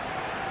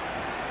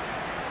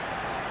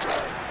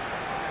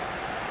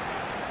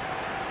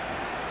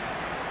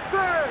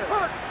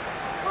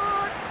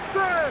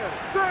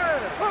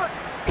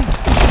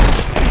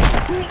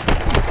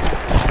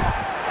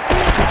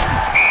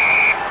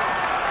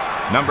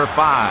 Number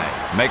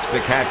 5 makes the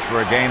catch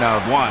for a gain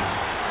of 1.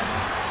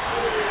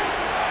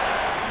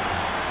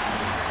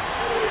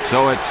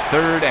 So it's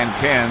 3rd and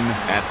 10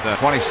 at the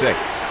 26.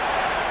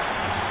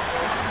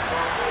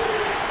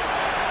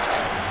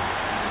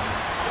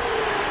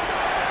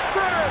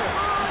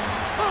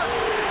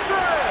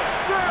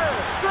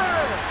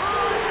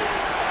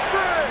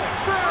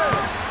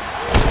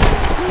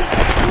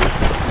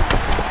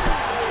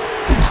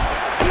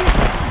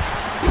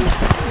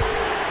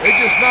 They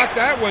just knocked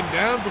that one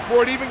down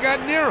before it even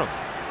got near him.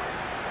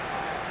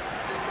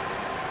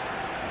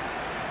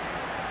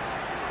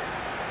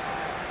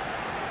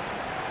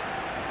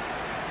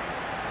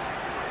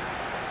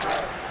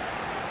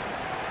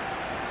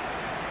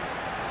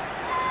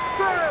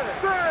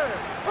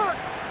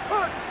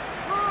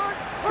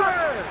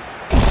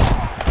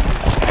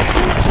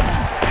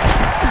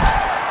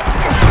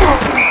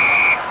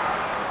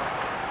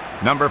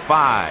 Number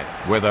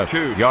 5 with a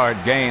 2-yard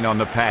gain on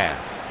the pass.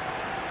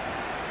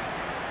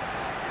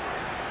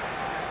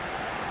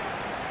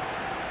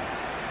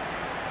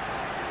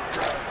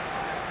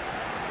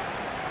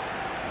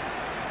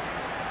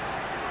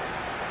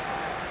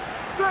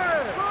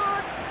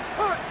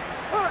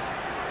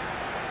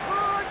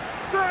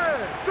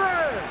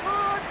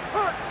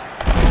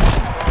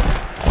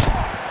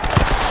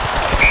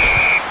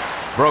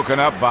 Broken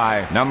up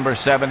by number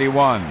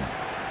 71.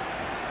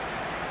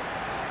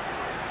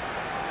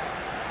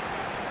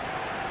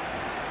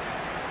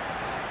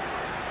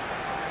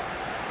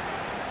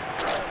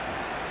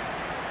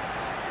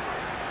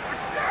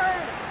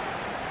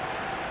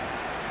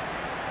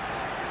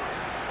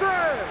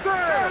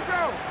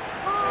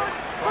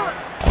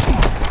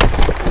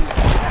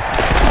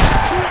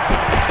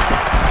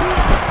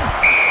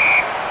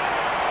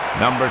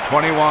 Number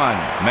 21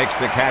 makes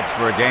the catch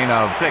for a gain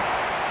of 6.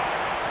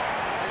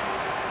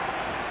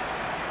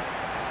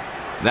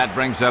 That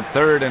brings up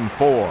 3rd and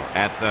 4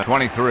 at the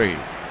 23.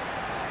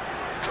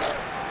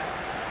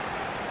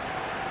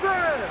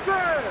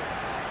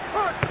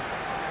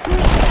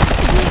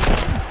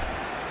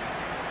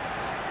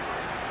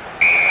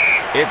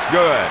 It's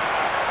good.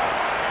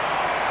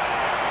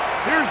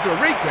 Here's the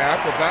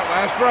recap of that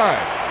last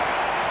drive.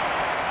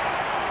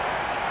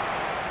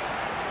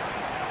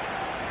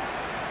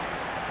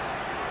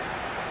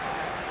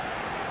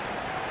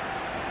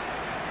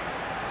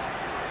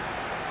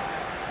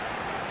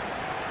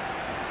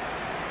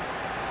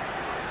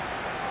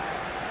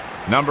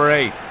 Number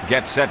 8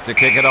 gets set to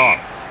kick it off.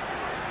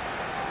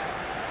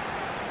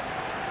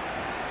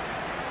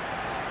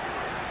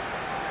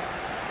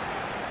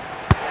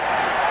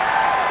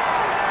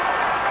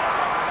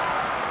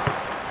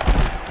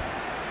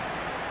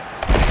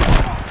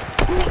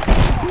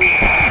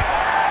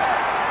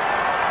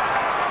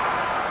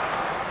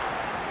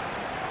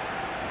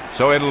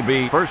 So it'll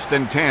be 1st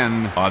and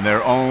 10 on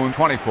their own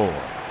 24.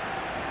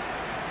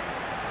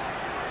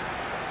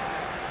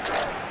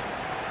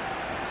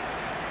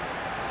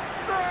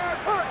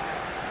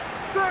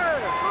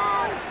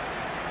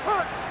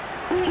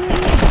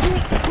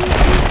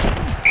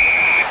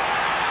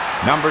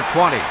 Number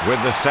 20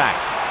 with the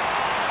sack.